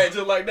Mars. it back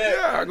just like that.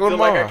 Yeah, I go to just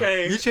like I Mars.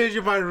 came. You changed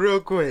your mind real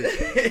quick.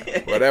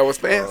 Well, that was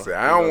fancy.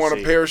 I don't we'll want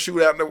see. to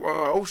parachute out in the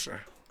ocean.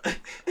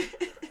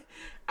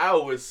 I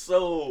was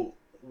so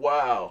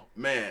wow,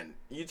 man.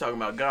 You talking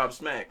about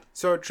gobsmacked?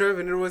 So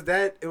Trevin, it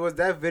was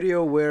that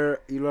video where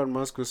Elon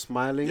Musk was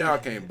smiling. Y'all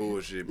can't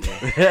bullshit me.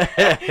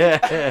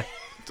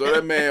 So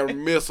that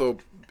man missile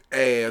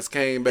ass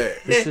came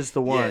back. This is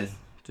the one. Yes.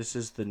 This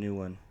is the new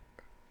one.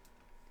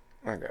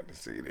 I got to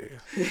see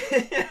this.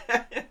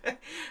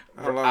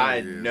 How Bro, long I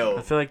is it? know.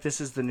 I feel like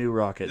this is the new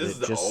rocket This is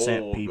that the just old,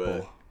 sent people.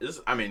 but this.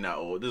 I mean, not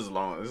old. This is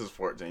long. This is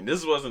 14.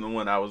 This wasn't the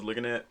one I was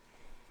looking at.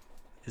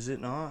 Is it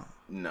not?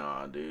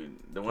 Nah, dude.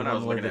 The The one I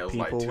was where looking the at was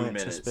like people 2 went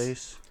minutes. to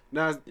space.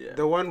 Now Yeah.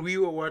 the one we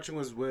were watching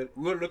was when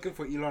we were looking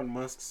for Elon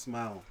Musk's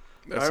smile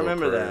That's I so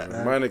remember crazy.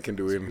 that. Money can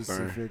do anything.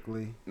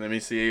 specifically. Let me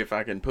see if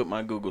I can put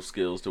my Google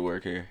skills to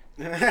work here.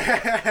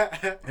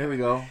 Here we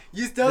go.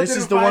 You still This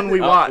didn't is the find one we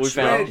the- watched. We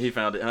found. right? He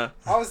found it, huh?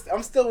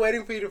 I'm still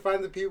waiting for you to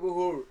find the people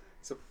who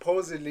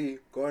supposedly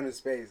going to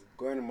space,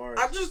 going to Mars.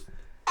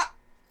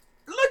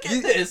 Look at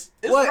You- this.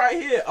 It's what? right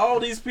here. All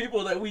these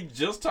people that we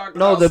just talked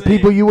No, about. the seeing.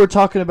 people you were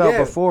talking about Yeah.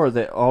 before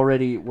that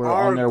already were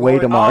Are on their way to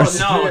going- Mars.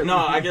 Oh no,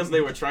 I guess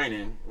they were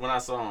training. When I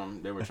saw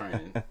them, they were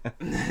training.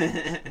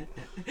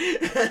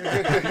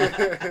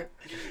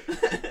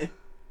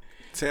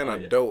 10 Oh,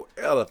 yeah. adult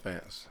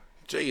elephants.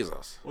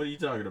 Jesus. What are you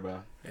talking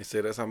about? They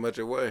said that's how much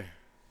it weigh.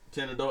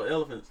 10 adult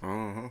elephants.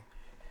 Uh-huh.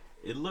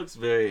 It looks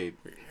very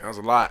That's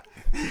a lot.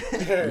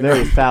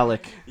 Very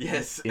phallic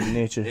yes in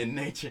nature. in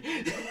nature,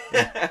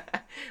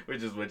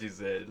 which is what you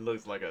said. It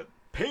looks like a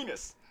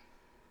penis.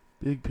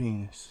 Big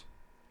penis.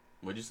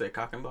 What'd you say?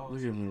 Cock and balls?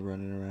 Look at me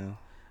running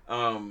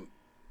around.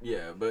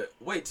 Yeah, but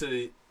wait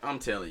till I'm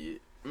telling you,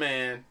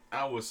 man.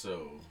 I was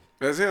so.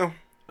 That's him.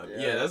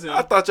 Yeah, that's him.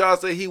 I thought y'all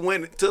said he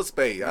went to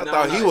space. I No,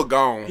 thought he no. was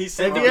gone. He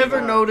said Have you ever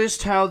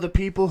noticed how the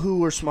people who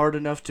were smart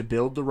enough to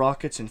build the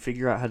rockets and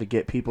figure out how to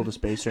get people to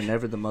space are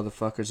never the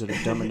motherfuckers that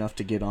are dumb enough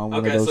to get on one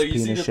Okay, of so those you see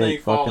the penis-shaped thing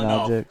fucking falling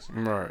off. objects?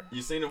 Right.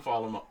 You seen him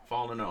falling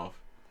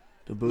off.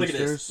 The Look at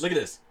boosters. this. Look at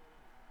this.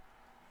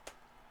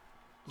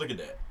 Look at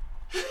that.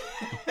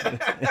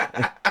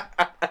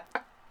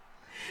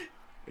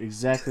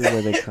 Exactly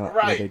where they where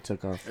Right. they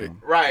took off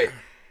from. Right.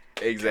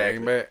 Came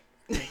Exactly. back.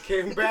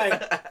 Came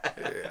back.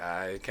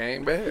 Yeah, I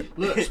came back.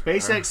 Look,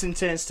 SpaceX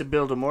intends to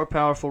build a more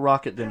powerful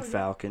rocket than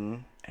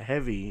Falcon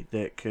Heavy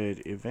that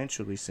could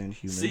eventually send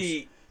humans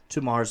See,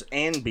 to Mars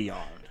and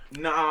beyond.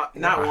 nah,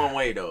 not one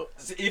way though.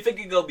 See, if it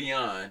could go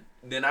beyond,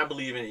 then I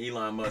believe in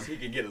Elon Musk. He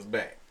could get us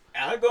back.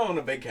 I'll go on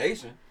a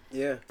vacation.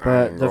 Yeah. I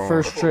But ain't the going.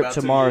 first For trip about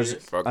to 2 Mars,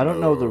 years. Fuck I don't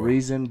know the no.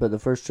 reason, but the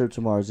first trip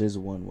to Mars is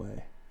one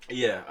way.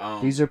 Yeah.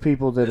 These are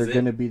people that Is are it?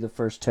 going to be the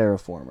first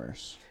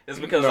terraformers. It's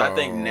because I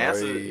think No,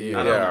 NASA. yeah,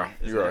 I don't know.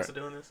 Is you're NASA right.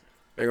 doing this?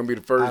 They're gonna be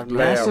the first NASA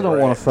lab NASA don't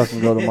want rat. to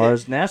fucking go to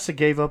Mars. NASA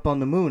gave up on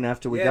the moon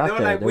after we Yeah, got they were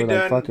there. like, They "We were like,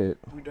 done." fuck it.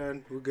 We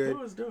done. We're good.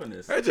 Who is doing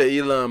this? That's just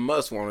Elon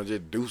Musk want to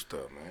just do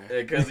stuff, man.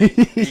 Because he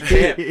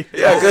can't.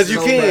 Yeah, because you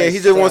So can. messed He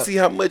just want up. to see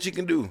how much he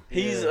can do.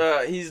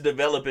 He's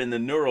developing the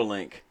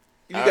Neuralink.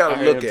 You gotta I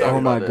heard look him at talk it.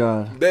 Oh my about that.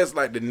 god. That's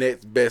like the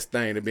next best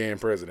thing to being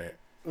president.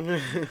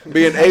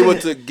 Being able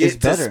to It's get to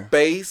better.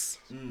 space.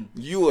 Mm.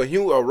 You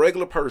a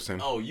regular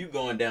person, Oh, you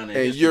going down in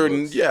and history you're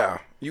books.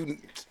 you.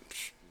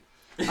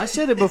 I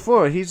said it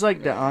before. He's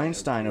like the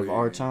Einstein of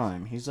our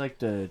time. He's like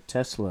the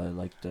Tesla,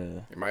 like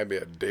the It might be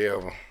a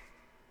devil.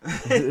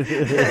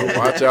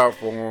 Watch out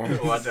for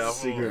him. Watch out for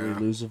secretly Yeah.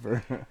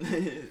 Lucifer.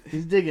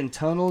 He's digging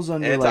tunnels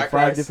under like 5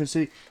 Antichrist. different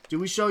cities. Did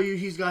we show you?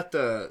 He's got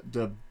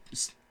the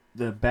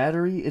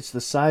battery. It's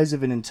the size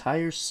of an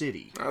entire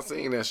city. I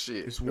seen that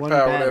shit. It's The one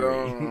power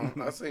battery.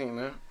 I seen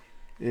that.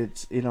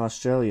 It's in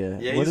Australia.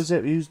 Yeah, what he's- is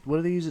it used? What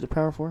do they use it to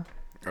power for?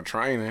 A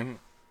training.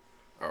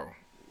 Oh,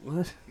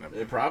 What?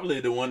 They're probably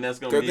the one that's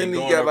gonna because be then he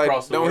going got like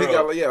across the don't world. he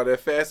got like that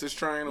fastest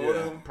train or yeah,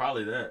 whatever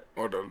probably that.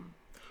 or the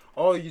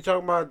Oh, you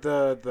talking about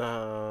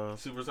the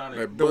Supersonic.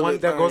 That the one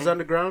bullet that goes thing?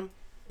 underground?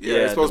 Yeah, Yeah,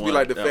 it's supposed the to be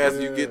one- like the that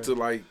fastest was- you get to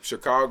like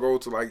Chicago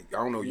to like I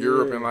don't know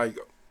Europe in like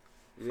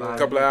Yeah. a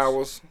couple of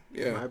hours.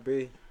 Yeah. Might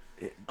be.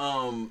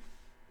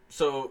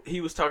 So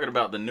he was talking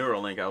about the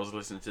Neuralink. I was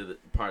listening to the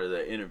part of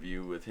that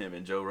interview with him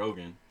and Joe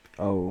Rogan.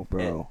 Oh,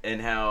 bro.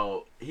 And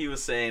how he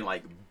was saying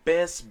like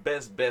best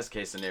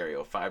case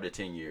scenario, 5 to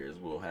 10 years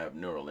we'll have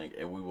Neuralink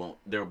and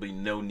there'll be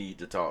no need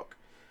to talk.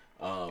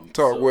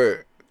 Talk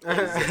what?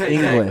 Exactly.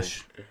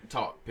 English.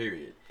 Talk,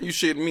 period. You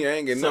shitting me? I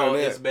ain't getting So none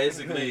it's of that.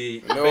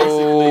 basically No,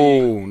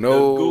 basically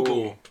no. the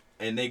Google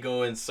and they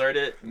go insert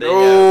it. They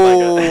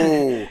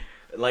have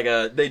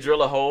No. they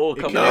drill a hole a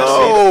couple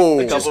No.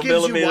 a It couple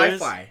millimeters.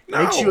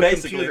 No. Makes you a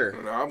Basically. computer.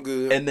 No, I'm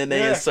good. And then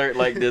they insert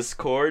like this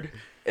cord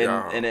and,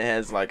 Yeah. and it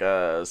has like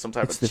some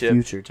type It's of the chip.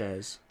 future,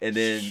 Taz. And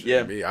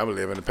then Me, I'm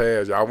living the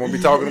past. Y'all won't be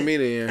talking to me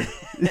then.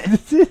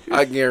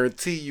 I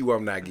guarantee you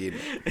I'm not getting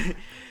it.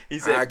 he I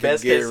said can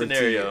best case guarantee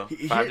scenario, 5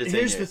 to 10 Here's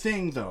years. the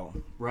thing, though,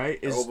 right?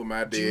 Is Over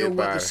my do you know dead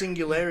what the body.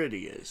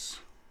 singularity is?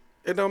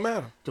 It don't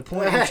matter. The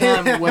point in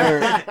time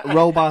where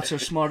robots are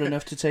smart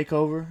enough to take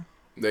over?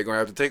 They're going to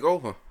have to take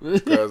over.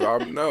 Because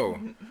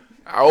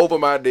I over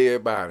my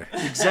dead body.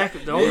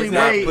 Exactly. The He's only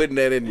not way putting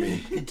that in me.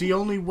 the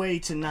only way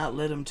to not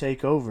let them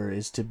take over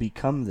is to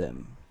become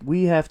them.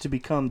 We have to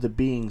become the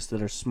beings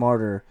that are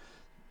smarter,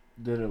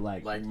 that are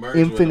like Like merge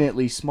with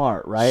infinitely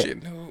smart, right?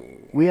 Shit, no.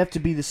 We have to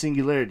be the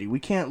singularity. We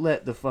can't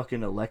let the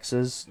fucking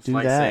Alexas It's do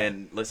like that.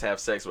 saying let's have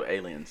sex with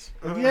aliens.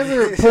 Have you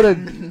ever put a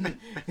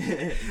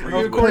Of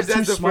put course, two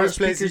that's the smart first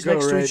place speakers you go,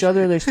 next to each Reg.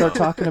 other? They start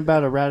talking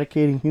about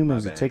eradicating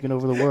humans and bad. taking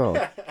over the world.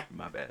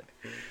 My bad.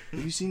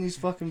 Have you seen these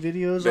fucking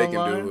videos They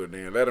online? can do it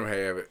then. Let them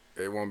have it.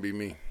 It won't be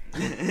me.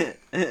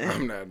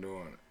 I'm not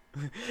doing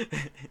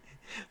it.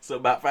 So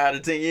about 5 to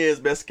 10 years,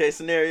 best case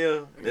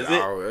scenario. Is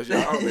Oh, that's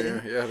y'all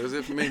man. Yeah, that's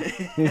it for me.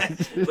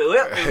 it?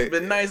 Well, it's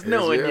been nice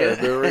knowing It's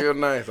been you. real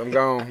nice. I'm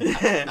gone.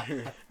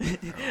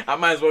 I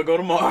might as well go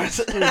to Mars.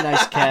 Pretty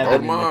nice Go cabin in the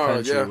tomorrow.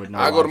 country Yeah, with no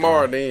I go Wi-Fi.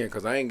 tomorrow then,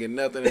 cause I ain't getting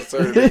nothing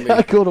inserted in me.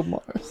 I go to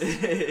Mars.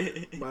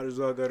 Might as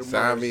well go to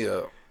Sign Mars. me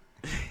up.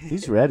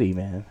 He's ready,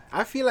 man.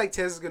 I feel like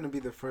Tez is gonna be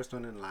the first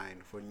one in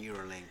line for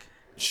Neuralink.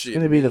 Shit,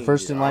 Gonna be the man.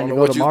 first in I line don't to know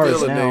go what to you Mars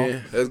feeling, now.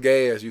 man. That's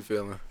gas you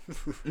feeling. I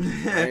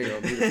ain't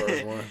gonna be the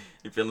first one.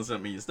 You feeling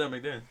something in your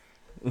stomach then?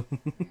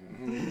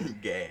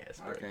 Gas,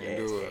 bro. I can't Gas,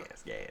 do it.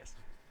 gas.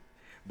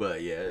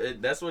 But yeah,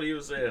 that's what he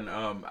was saying.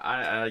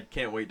 I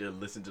can't wait to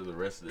listen to the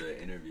rest of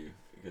the interview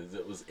because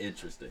it was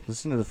interesting.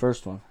 Listen to the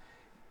first one.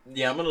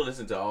 Yeah, I'm gonna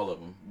listen to all of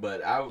them,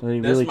 but So he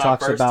that's really my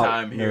talks first about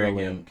time hearing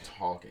him Neuralink.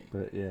 talking.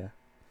 But yeah.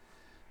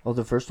 Oh,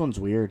 the first one's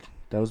weird.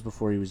 That was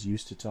before he was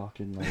used to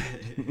talking.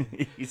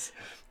 Like he's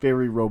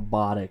very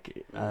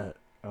robotic. Oh,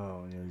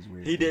 yeah, he's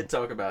weird. He did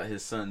talk about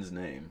his son's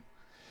name.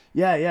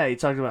 Yeah. He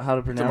talked about how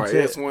to To my pronounce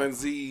it.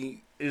 S1Z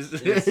Is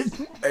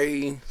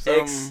A X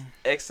something.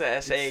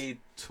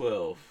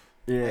 XSA12.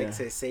 yeah.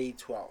 XSA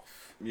 12.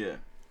 Yeah,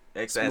 I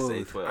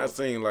XSA12.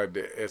 seen like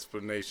the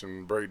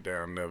explanation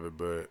breakdown of it,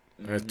 but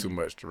that's too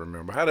much to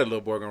remember. How that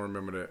little boy gonna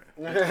remember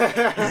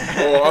that?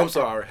 Oh, I'm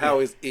sorry. How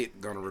is it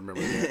gonna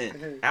remember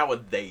that? How are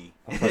they?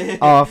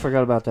 Oh, I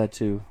forgot about that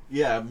too.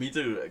 Yeah, me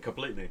too,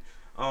 completely.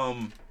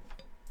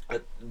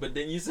 But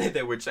then you said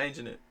they were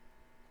changing it.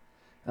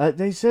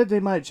 They said they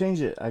might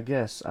change it. I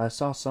guess I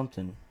saw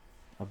something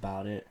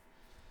about it.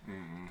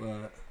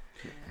 But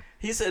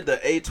He said the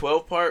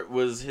A12 part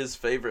was his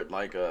favorite,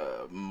 like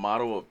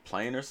model of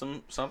plane or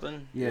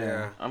something.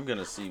 yeah, I'm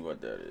gonna see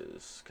what that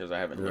is because I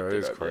haven't Yeah, looked it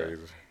it's up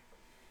crazy.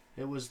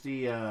 it was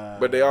the.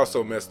 But they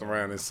also messed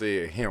around and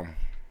said him.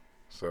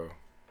 So.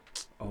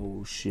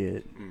 Oh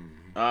shit!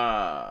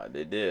 yet.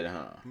 They did,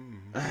 huh?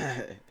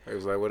 It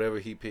was like whatever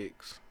he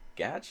picks.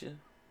 Gotcha.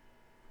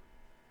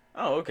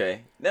 Oh,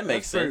 okay. That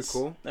makes That's pretty sense.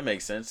 cool. That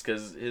makes sense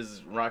because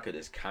his rocket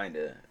is kind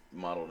of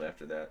modeled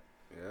after that.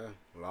 Yeah,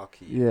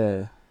 Lockheed.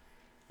 Yeah.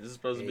 This is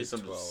supposed to be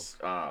some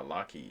A12.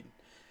 Lockheed.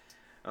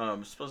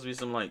 It's supposed to be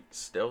some like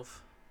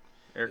stealth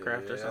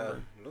aircraft or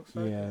something. Looks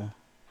like Yeah.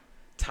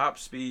 Top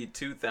speed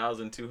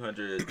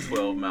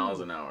 2,212 miles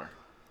an hour.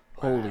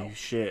 Holy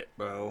shit,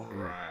 bro.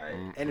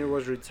 Right. And it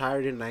was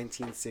retired in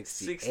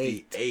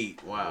 1968.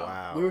 68. Wow.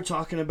 Wow. We were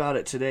talking about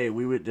it today.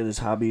 We went to this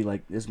hobby,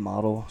 like this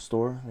model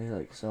store. They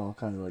like sell all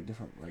kinds of like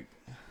different, like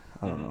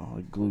I don't know,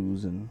 like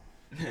glues and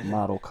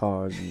model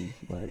cars and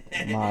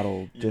like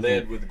model You led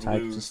different with types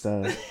glues. of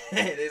stuff.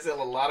 They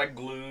sell a lot of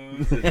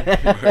glues.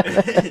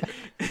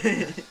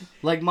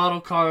 Like model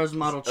cars,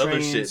 model Other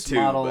trains, shit too,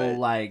 model but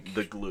like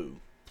the glue.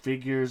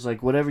 figures,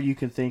 like whatever you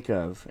can think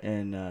of.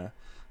 And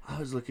I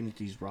was looking at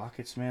these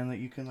rockets, man, that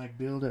you can like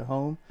build at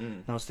home.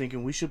 And I was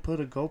thinking we should put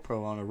a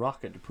GoPro on a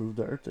rocket to prove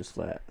the Earth is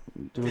flat.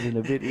 Do it in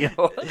a video.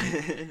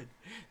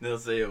 They'll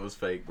say it was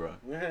fake, bro.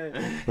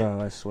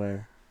 Bro, I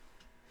swear.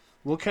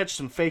 We'll catch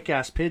some fake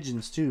ass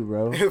pigeons too,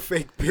 bro.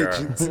 Fake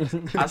pigeons.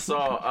 I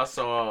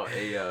saw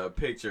a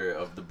picture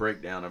of the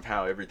breakdown of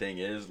how everything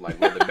is,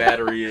 like where the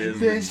battery is,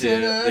 the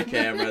chip, the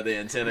camera, the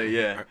antenna.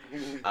 Yeah.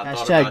 I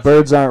thought Hashtag about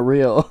birds aren't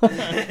real.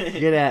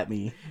 Get at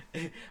me.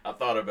 I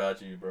thought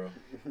about you, bro.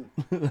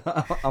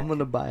 I'm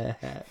gonna buy a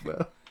hat,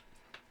 bro.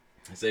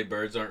 Say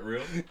birds aren't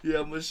real. Yeah,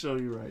 I'm gonna show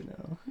you right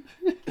now.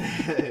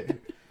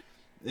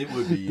 It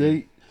would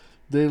be.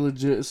 They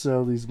legit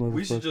sell these motherfuckers.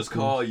 We should just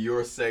call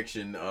your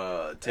section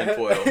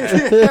tinfoil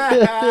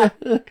hat.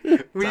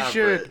 We Time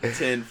should. for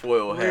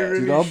tinfoil hat. Dude,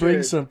 really I'll bring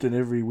should. something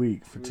every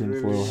week for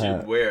tinfoil You should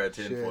hat. wear a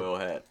tinfoil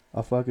hat.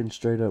 I fucking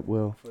straight up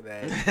will. For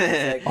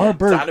that. Our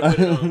bird. Time to put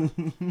it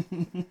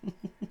on.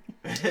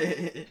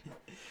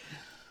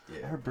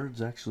 Our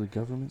bird's actually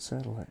government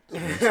satellites.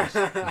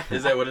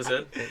 Is that what it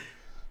said?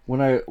 When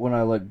I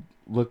like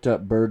looked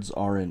up birds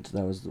aren't,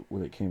 that was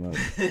what it came up.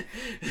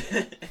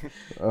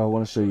 I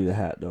want to show you the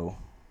hat though.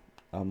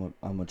 I'm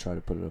gonna try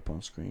to put it up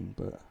on screen,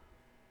 but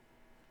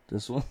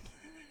this one.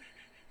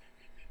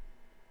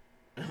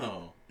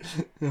 Oh.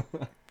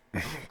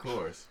 Of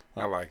course.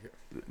 I like it.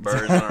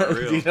 Birds aren't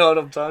real. Do you know what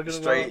I'm talking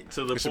Straight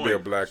to the It should be a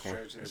point. black one.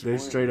 They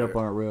straight up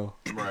aren't real.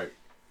 Right.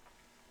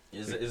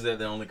 Is that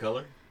the only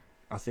color?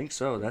 I think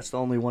so. That's the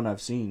only one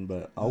I've seen,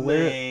 but I'll wear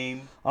it.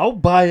 Lame. I'll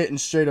buy it and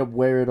straight up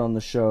wear it on the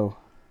show.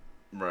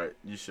 Right,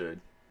 you should.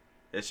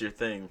 It's your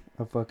thing.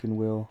 I fucking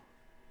will.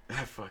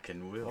 I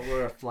fucking will. I'll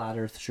wear a flat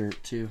Earth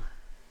shirt too.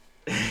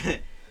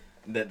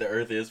 That the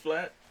Earth is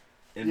flat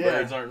and Yeah.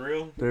 birds aren't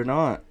real. They're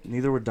not.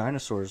 Neither were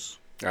dinosaurs.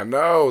 I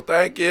know.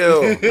 Thank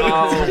you.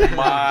 Oh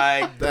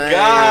my Thank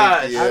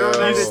gosh! you. I don't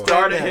You understand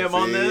started that. him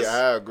on See, this.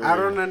 I agree. I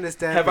don't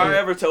understand. Have I that.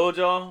 ever told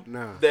y'all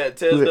No. that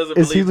Tez doesn't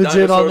Is he believe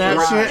legit on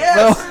dinosaurs that were- shit?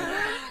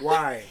 Yes.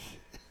 Why?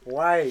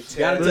 Why? Gotta Ted?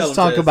 tell Let's him,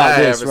 talk Tez. about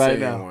I this haven't right seen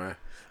now. one.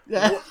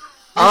 Yeah.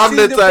 I'm seen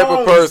the the type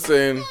of bones.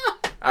 person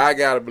I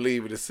gotta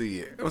believe it to see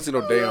it. I don't see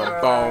no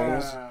damn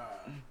bones.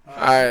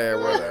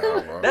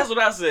 Whatever. That's what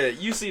I said.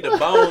 You see the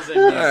bones in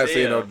museum. I ain't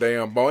seen no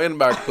damn bone.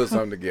 Anybody can put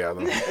something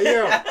together.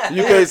 Yeah.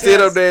 You can't sit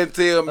up there and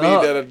tell me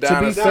Oh, that a to be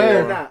dinosaur.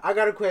 fair- Nah. I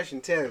got a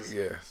question, Tez.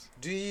 Yes.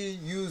 Do you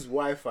use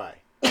Wi-Fi?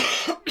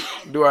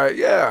 Do I?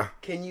 Yeah.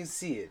 Can you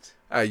see it?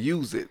 I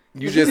use it.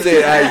 You just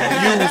said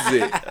I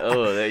use it.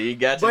 Oh, there you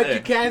got you But there.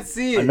 you can't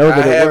see I it. know I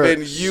that it haven't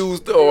works.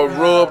 used or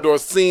rubbed or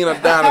seen a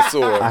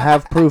dinosaur. I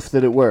have proof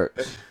that it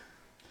works.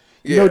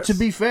 You know, Yes. to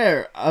be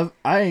fair,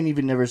 I ain't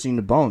even never seen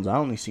the bones. I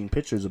only seen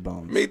pictures of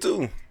bones. Me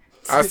too.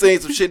 I seen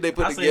some shit they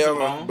put I seen together, some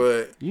bones.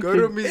 but You Go could,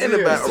 to a in museum. the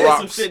back There's some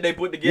rocks. shit they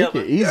put you together.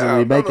 could easily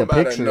Yeah, make a don't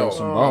nobody picture know. of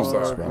some Oh, bones,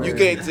 sorry. bro. You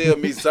can't tell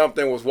me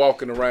something was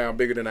walking around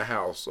bigger than a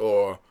house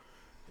or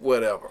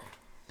whatever.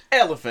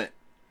 Elephant,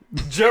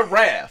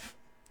 giraffe,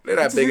 They're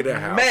not bigger than a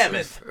house.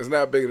 Mammoth. It's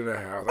not bigger than a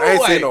house. I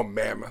ain't Wait. seen no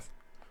mammoth.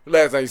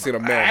 Last time you seen a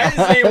I mammoth?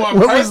 ain't seen one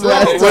When was the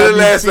last personally. When the you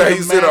last seen time a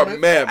you seen a mammoth?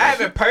 mammoth? I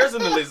haven't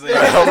personally seen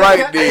All it.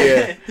 right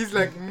then. He's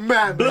like,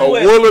 man, A Blue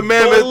whale. woolly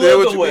mammoth? That what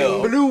Beluga you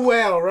whale. mean? blue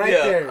whale right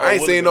Yeah. there. I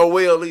ain't seen no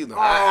whale either.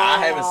 I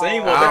haven't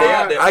seen one, but they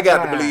out there. I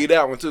got to believe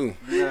that one too.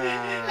 Nah.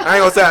 I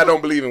ain't gonna say I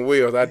don't believe in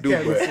whales. I do,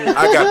 but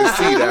I got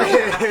to see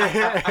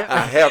that one. I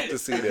have to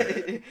see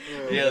that.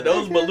 Yeah,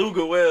 those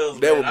beluga whales.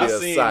 That Man, would be I've a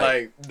seen sight.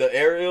 like the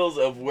aerials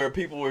of where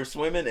people were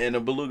swimming, and the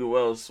beluga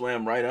whales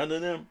swam right under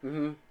them.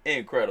 Mhm.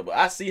 Incredible.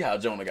 I see how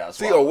Jonah got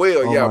See a swallowed. whale,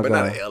 Oh yeah, my but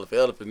not God. an elephant.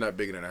 Elephant's not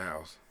bigger than a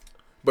house.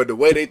 But the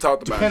way they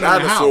talked about Depending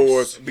on the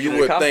dinosaurs, house. you Bigger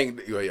would than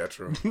think, yeah,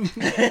 true.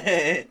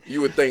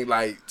 You would think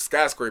like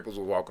skyscrapers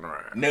were walking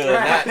around. No,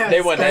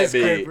 they weren't that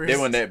big. Skyscrapers. They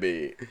weren't that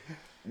big.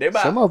 They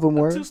about Some of them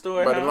were.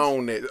 2-story But house.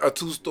 alone that a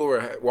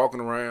two-story walking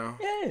around.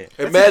 Yeah.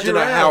 Imagine a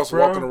giraffe, house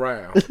bro. walking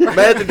around.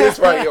 Imagine this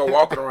right here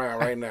walking around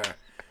right now.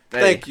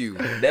 Thank you.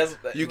 That's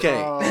You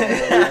can't. Oh, You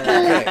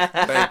man. can't.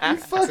 Thank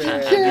you. fucking You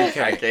I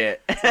can't.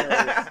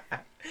 can't.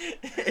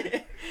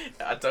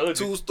 I told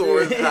you. 2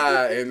 stories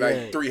high and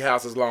like 3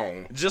 houses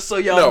long. Just so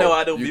y'all No, know,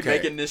 I don't you be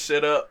can't. making this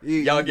shit up. You-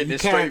 Y'all you getting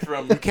this can't- straight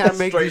from you can't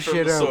make straight this from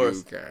shit the up. You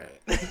source.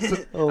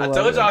 can't. Oh, I my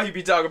told God. y'all he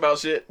be talking about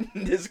shit.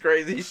 This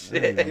crazy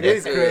shit. It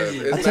is crazy.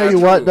 It's I not tell you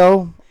what true.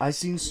 though, I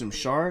seen some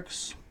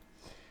sharks,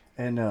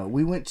 and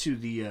we went to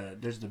the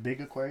there's the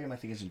big aquarium. I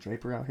think it's in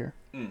Draper out here.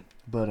 Mm.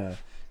 But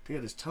we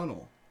had this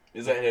tunnel.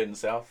 Is that heading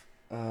south?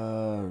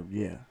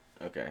 Yeah,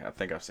 Okay, I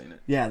think I've seen it.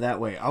 yeah, that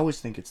way. I always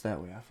think it's that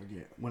way. I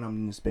forget when I'm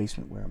in this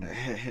basement where I'm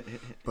at.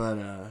 But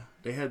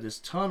they had this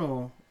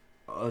tunnel,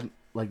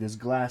 like this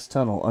glass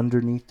tunnel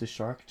underneath the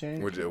shark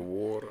tank. With the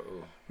water.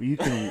 You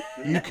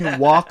can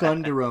walk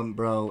under them,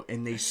 bro,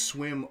 and they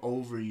swim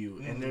over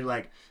you, and they're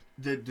like.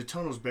 The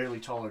tunnel's barely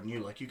taller than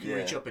you. Like, you can Yeah.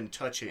 reach up and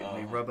touch it, and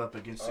they rub up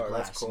against the Oh,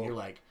 that's glass, cool. and you're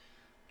like,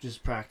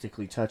 just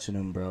practically touching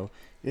them, bro.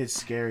 It's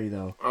scary,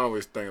 though. I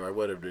always think like,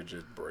 what if they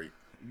just break?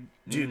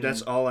 Dude,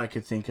 that's all I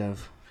could think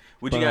of.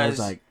 Would But you I guys was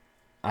like,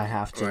 I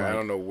have to, Like, I like,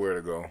 don't know where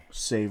to go.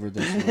 savor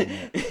this moment.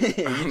 I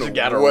you don't know just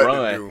gotta what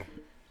run. to do.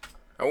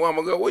 Where I'm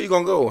gonna go? Where you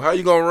gonna go? How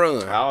you gonna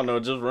run? I don't know,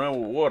 just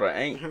run with water,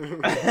 ain't?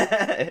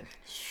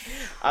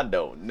 I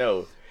don't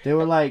know. They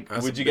were like,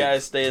 That's Would a you big-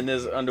 guys stay in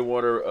this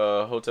underwater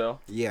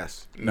hotel?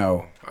 Yes.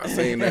 No, I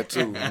seen that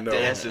too. No,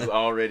 Dash is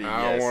already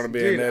I don't yes. want to be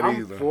Dude, in that I'm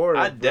either. for it,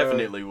 I bro.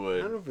 definitely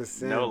would.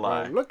 100%. No bro.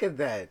 lie. Look at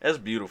that. That's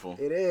beautiful.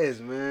 It is,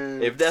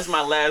 man. If that's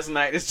my last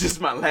night, it's just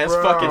my last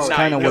Bro, fucking it's it's night.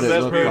 kind of what 'cause it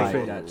that's looked beautiful.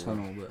 like, that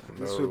tunnel. But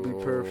This would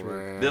be perfect.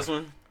 man. This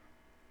one?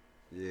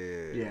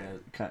 Yeah.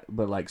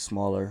 but like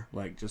smaller,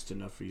 like just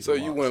enough for you. So to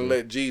you walk wouldn't through.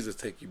 let Jesus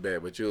take you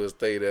back, but you'll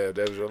stay there.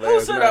 That was your Who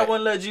last said night. I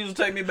wouldn't let Jesus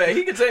take me back?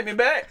 He can take me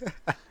back.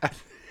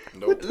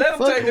 Nope. Let him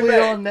Fuck take me we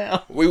back. on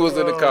now. We was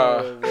in the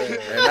car,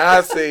 and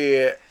I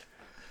said,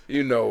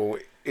 you know,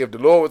 if the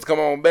Lord was come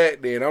on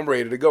back, then I'm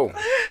ready to go.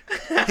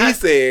 He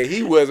said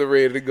he wasn't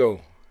ready to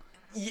go.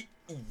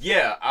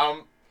 Yeah,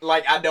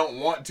 like I don't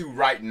want to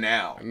right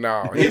now.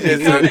 No, he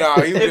just said no.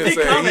 He If just he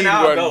said coming, he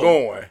I'll wasn't go.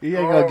 going. He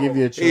ain't gonna give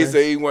you a choice. He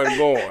said he wasn't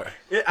going.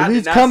 I if did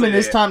he's not coming, say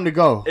it's that. time to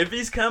go. If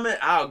he's coming,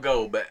 I'll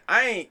go. But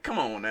I ain't. Come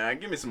on now,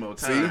 give me some more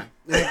time.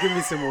 Give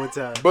me some more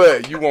time.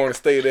 But you want to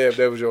stay there if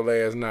that was your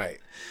last night.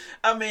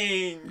 I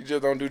mean, You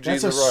just don't do That's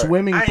Jesus a right.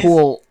 swimming I ain't-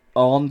 pool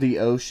on the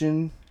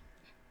ocean,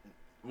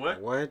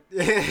 what? What?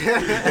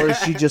 or is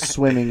she just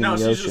swimming No, in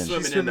the she's ocean? just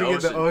swimming, Swimming in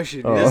the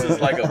ocean. Oh. This is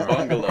like a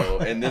bungalow,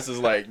 and this is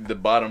like the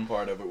bottom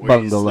part of it. Where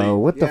Bungalow. You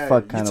What the Yeah,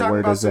 fuck you kind of talking word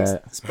about is some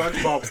that?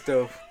 SpongeBob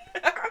stuff.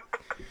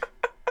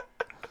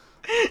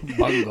 sleep.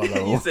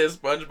 Bungalow. You said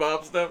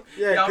SpongeBob stuff.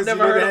 Yeah, Y'all 'cause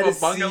never you heard had of to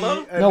a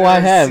bungalow? see- No, I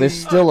have. It's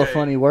still a Okay.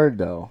 funny word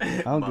though. I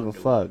don't give a Bungalow.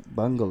 fuck.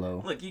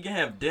 Bungalow. Look, you can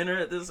have dinner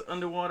at this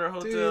underwater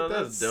hotel. Dude,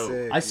 that's dope.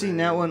 sick, I seen man.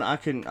 that one. I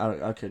couldn't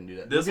do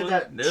that. This Look one?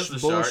 at that There's the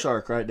bull shark.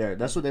 shark right there.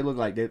 That's what they look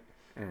like. They're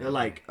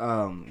like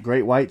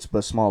great whites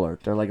but smaller.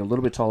 They're like a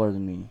little bit taller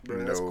than me.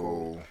 Bro, that's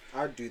cool.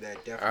 I'd do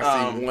that definitely.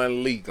 I see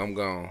one leak, I'm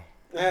gone.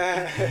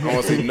 I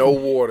don't see no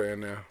water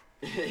in there.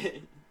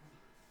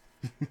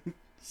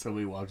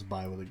 Somebody walks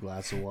by with a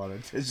glass of water.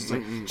 It's just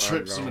like Mm-mm,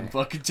 trips I'm him and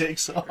gone. fucking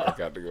takes I off.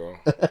 got to go.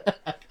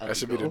 That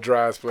should be the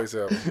driest place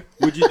ever.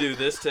 Would you do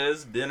this,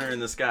 Tez? Dinner in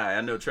the sky.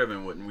 I know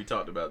Trevin wouldn't. We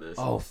talked about this.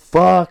 Oh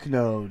fuck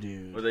no,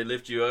 dude. Where they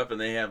lift you up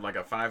and they have like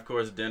a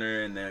 5-course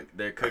dinner and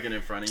they're cooking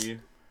in front of you.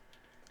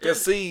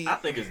 Cause see, I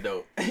think it's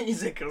dope. You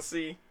said, "Cause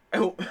see."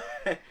 Oh.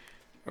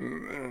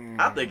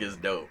 I think it's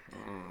dope.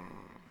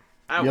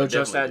 I You would don't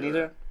trust that definitely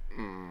do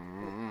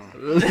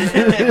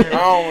neither?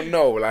 I don't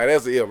know. Like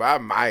that's if I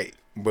might,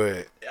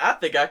 but I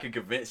think I could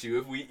convince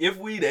you if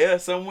we there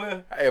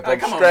somewhere. if Like, I'm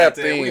come on, strapped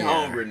Ted, in, we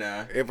hungry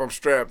now. if I'm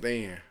strapped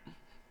in,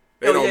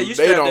 they Oh, don't. yeah, you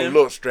they strapped don't in.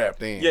 look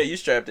strapped in. Yeah, you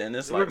strapped in.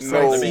 It's like looks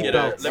like let me get a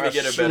seatbelts. let me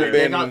get a My better. shoe They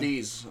been- got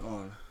these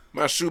on.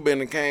 My shoe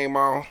bending came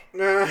off.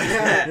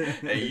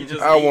 Hey, you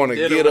just I eat wanna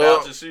dinner get without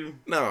up. your shoe.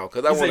 No,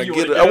 cause You I said want to you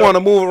get. wanna I get want to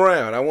up? move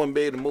around. I want to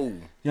be able to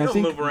move. Yeah, You I don't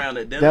think move around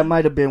at dinner. that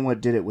might have been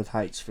what did it with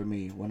heights for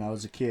me. When I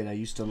was a kid, I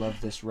used to love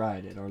this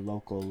ride at our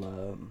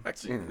local.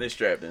 See, they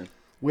strapped in.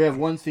 We have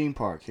one theme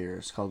park here.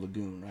 It's called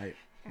Lagoon, right?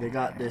 They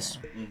got this.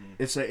 Mm-hmm.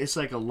 It's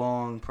like a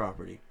long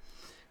property.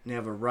 And they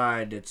have a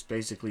ride that's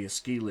basically a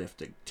ski lift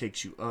that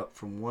takes you up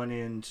from one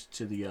end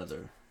to the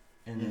other,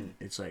 and then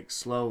it's like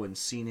slow and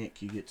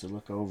scenic. You get to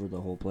look over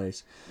the whole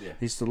place. Yeah. I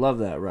used to love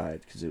that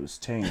ride because it was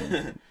tame.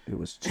 It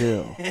was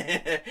chill.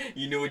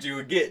 You knew what you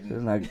were getting.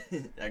 And like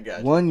I got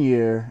you. one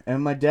year,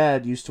 and my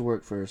dad used to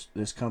work for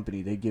this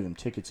company. They give him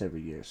tickets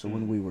every year. So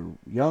when we were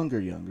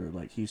younger,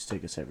 like he used to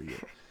take us every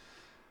year.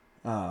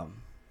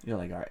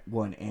 Like our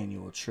one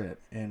annual trip.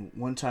 And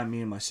one time,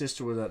 me and my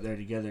sister were up there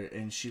together,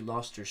 and she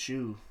lost her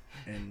shoe,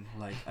 and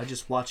like I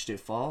just watched it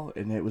fall,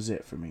 and it was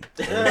it for me.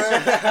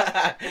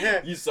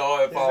 You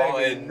saw it fall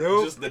like, and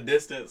nope. just the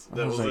distance. I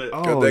That was was like, it.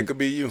 Cause oh, that could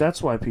be you.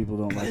 that's why people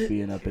don't like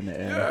being up in the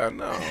air. Yeah,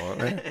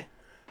 no.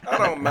 I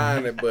don't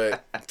mind it,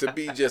 but to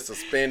be just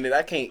suspended,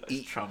 I can't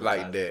eat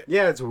like that.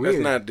 Yeah, it's weird.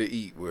 That's not to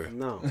eat with.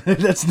 No.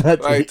 That's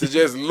not Like the, to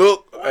just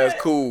look as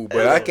cool,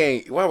 but I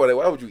can't. Why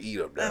would you eat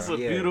up there? That's a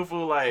Yeah.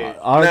 beautiful like. I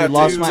already Now,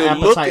 lost to- my to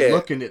look appetite at-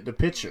 looking at the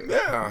picture.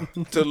 Yeah,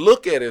 to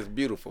look at it's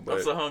beautiful, but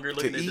I'm so hungry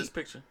looking to at eat, this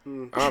picture.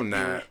 I'm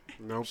not.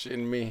 Nope.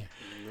 Shitting me.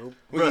 Nope.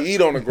 We can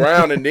eat on the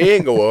ground and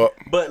then go up.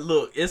 But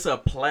look, it's a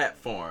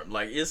platform.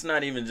 Like it's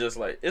not even just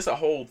like it's a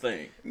whole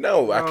thing.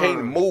 No, I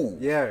can't move.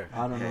 Yeah.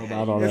 I don't know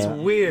about all It's that.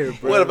 weird,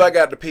 bro. What if I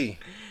got to pee?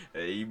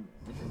 Hey, you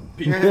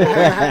pee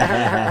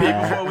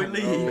before we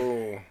leave.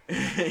 Oh,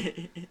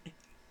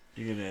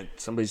 You're gonna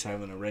somebody's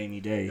having a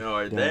rainy day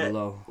Or down that.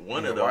 below.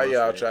 One of those. why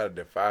y'all things. try to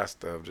defy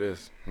stuff?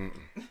 Just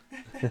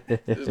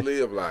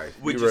live life.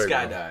 Would Be you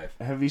regular.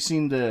 skydive? Have you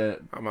seen the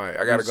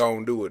I gotta go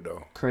and do it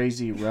though.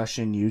 crazy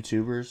Russian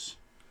YouTubers?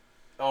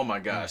 Oh my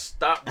gosh!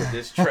 Stop with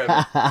this, Trevor.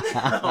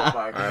 Oh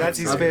my god! That's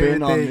his I've favorite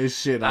been on thing. this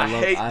shit. I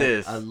hate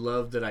this. I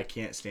love that I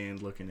can't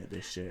stand looking at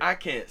this shit. I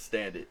can't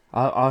stand it.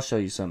 I'll show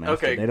you some after.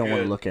 Okay, They don't want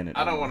to good. look at it.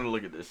 I don't no want more.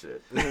 to look at this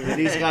shit. But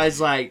these guys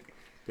like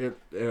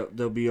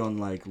they'll be on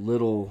like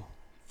little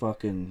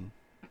fucking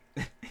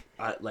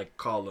like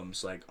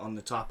columns like on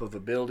the top of a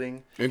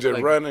building, And just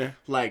Like- running.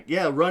 like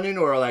running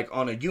or like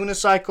on a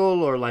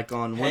unicycle or like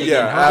on one of them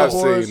Yeah, I've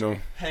hoverboards. seen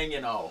them.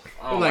 Hanging off.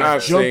 Or Oh like my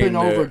I've God. jumping seen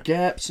over that.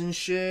 gaps and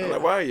shit. I'm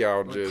like, why y'all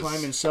Or just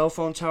climbing cell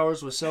phone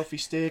towers with selfie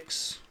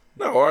sticks.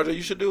 No, RJ,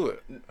 you should do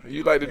it.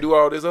 You like to do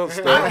all this other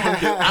stuff.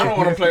 I don't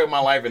want to play with my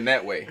life in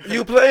that way.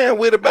 You playing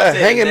with it by I said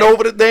hanging that-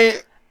 over the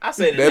damn. I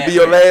said it That'd that be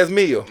your way. last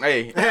meal.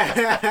 Hey, it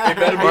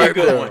better be a Right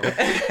good there.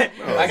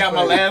 one. I got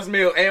my last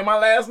meal and my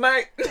last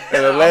night.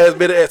 And the last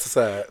bit of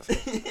exercise.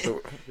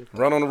 So,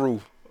 run on the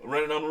roof.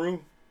 Running on the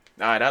roof.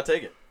 All right, I'll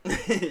take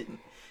it.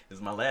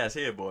 It's my last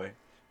here, boy.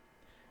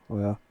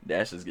 Well,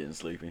 Dash is getting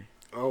sleepy.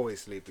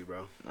 Always sleepy,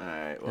 bro. All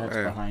right. Well, That's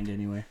behind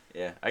anyway.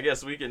 yeah. I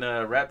guess we can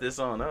wrap this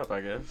on up.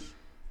 I guess.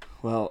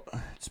 Well,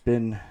 it's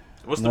been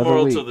What's the another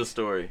moral to week. the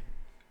story?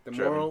 The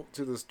Trevor. moral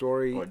to the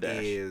story Or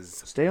Dash.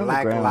 is Stay on the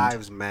Black ground.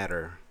 Lives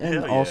Matter. And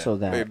Hell yeah. also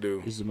They that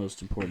do. is the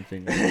most important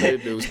thing. They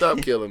do. Stop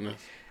killing us.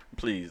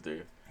 Please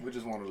do. We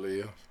just want to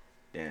live.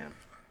 Damn.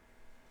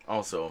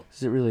 Also,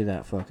 Is it really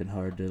that fucking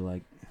hard to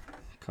like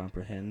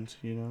comprehend?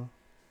 You know,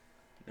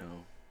 no.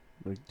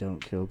 like don't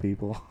kill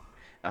people.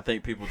 I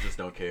think people just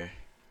don't care.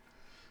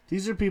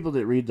 These are people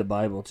that read the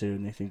Bible too,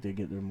 and they think they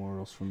get their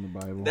morals from the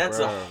Bible. That's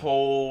a Bruh.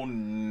 whole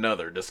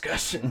nother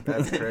discussion.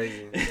 That's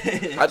crazy.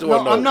 I just No,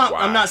 want to know I'm not. why.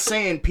 I'm not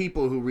saying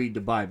people who read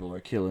the Bible are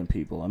killing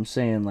people. I'm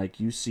saying like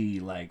you see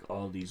like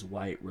all these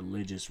white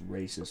religious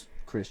racist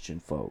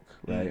Christian folk,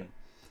 right?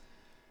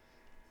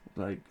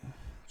 Like,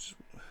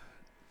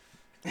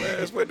 Man,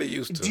 that's what they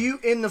used to. do you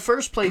in the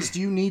first place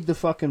do you need the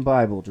fucking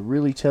Bible to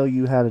really tell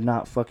you how to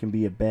not fucking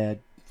be a bad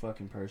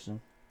fucking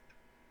person?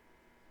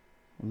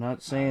 I'm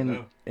not saying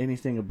know.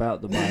 anything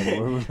about the Bible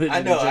or religion.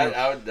 I know. in general.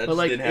 I just But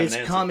like, didn't have it's an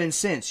answer. common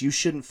sense. You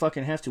shouldn't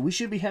fucking have to. We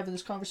should be having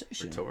this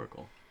conversation.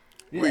 Rhetorical.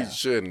 We Yeah.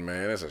 shouldn't,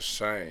 man. That's a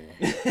shame.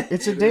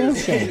 It's a damn It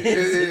shame.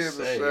 is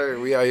a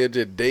shame. We out here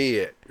just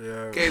dead.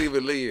 Yeah. Can't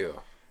even live.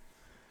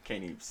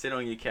 Can't even sit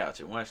on your couch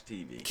and watch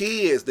TV.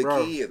 Kids, the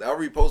Bro. kids. I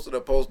reposted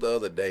a post the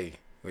other day.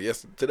 Well,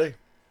 today,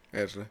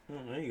 actually.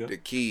 There you go. The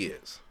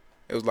kids.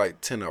 It was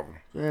like 10 of them.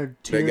 They're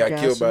They got tear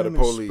killed by the gassing them and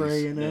police.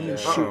 spraying them and Yeah.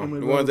 shooting them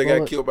with The ones that rubber got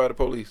bullets. killed by the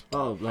police.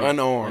 Oh, like,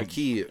 Unarmed like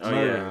kids. Oh,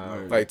 murder, yeah.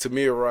 murder. Like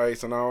Tamir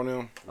Rice and all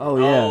them. Oh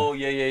yeah. Oh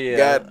yeah.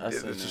 God, I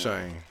it's seen a that.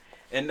 shame.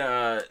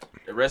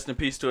 And rest in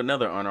peace to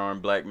another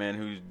unarmed black man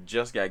who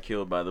just got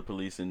killed by the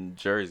police in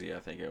Jersey. I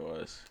think it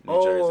was.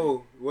 New Jersey.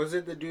 Oh, was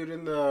it the dude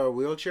in the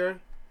wheelchair?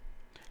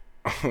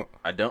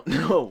 I don't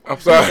know. I'm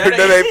sorry,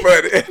 that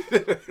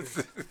ain't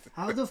funny.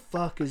 How the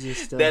fuck is this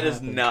stuff? That is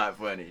happening? not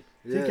funny.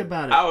 Think Yeah.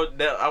 about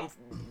it.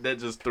 That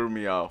just threw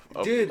me off.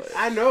 Dude,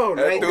 I know.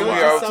 That Like, threw me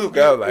there was off some too.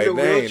 'Cause I was dude like, in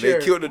a dang, wheelchair.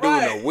 they killed the dude in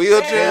Right. a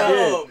wheelchair.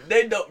 Damn.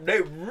 They don't.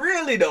 They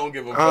really don't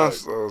give a I'm fuck.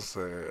 so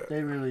sad.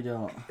 They really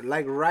don't.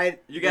 Like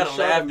right. You gotta they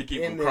shot laugh him to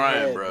keep in from the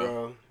crying, head,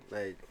 bro.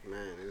 Like,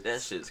 man. It's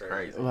That shit's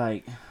crazy.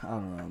 Like, I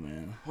don't know,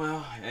 man.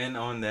 Well, and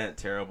on that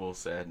terrible,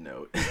 sad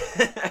note,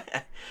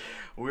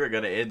 we're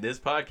gonna end this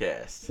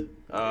podcast.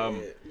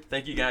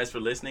 Thank you guys for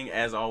listening.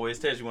 As always,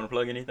 Tej, you want to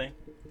plug anything?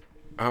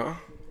 Huh?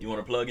 You want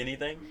to plug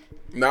anything?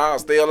 Nah,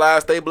 stay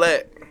alive, stay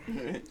black.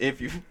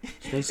 If you,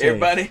 Stay safe.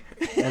 everybody.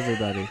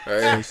 Everybody.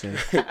 Hey. Stay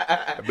safe.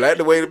 Black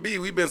the way to be.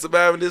 We've been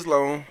surviving this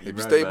long. If you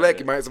right stay about black, that.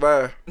 you might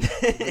survive.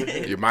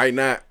 You might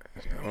not.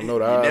 I don't know.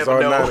 The You odds never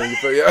are know. not. You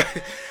feel ya?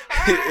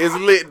 It's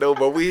lit though,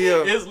 but we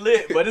here. It's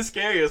lit, but it's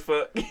scary as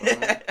fuck.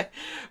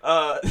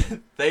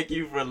 Thank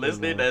you for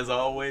listening, as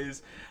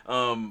always.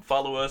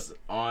 Follow us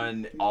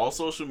on all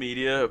social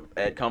media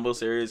at Combo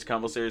Series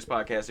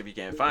Podcast if you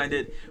can't find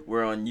it.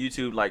 We're on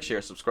YouTube. Like,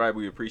 share, subscribe.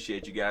 We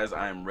appreciate you guys.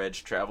 I am Reg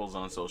Travels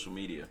on social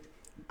media.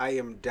 I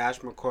am Dash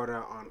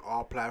McCorda on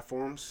all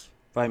platforms.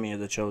 Find me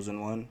the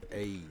chosen one.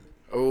 Hey.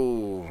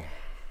 Oh,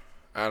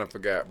 I done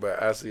forgot,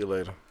 but I'll see you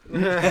later.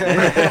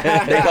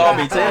 They call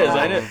me Tez,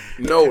 ain't it?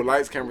 No,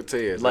 lights, camera,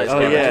 Tez. Lights, Oh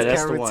camera, yeah, Tez.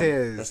 that's the Camera one.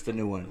 Tez. That's the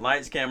new one.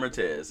 Lights, camera,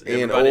 Tez. And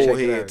Everybody old check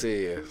it head out.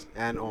 Tez.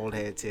 And old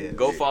head Tez.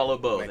 go follow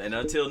both. And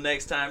until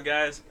next time,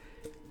 guys,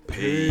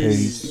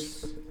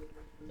 Peace.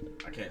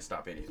 I can't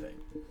stop anything.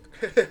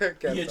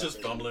 Can't You're stop just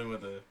it. fumbling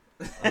with the.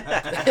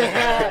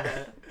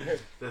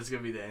 That's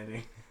gonna be the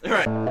ending. All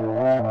right.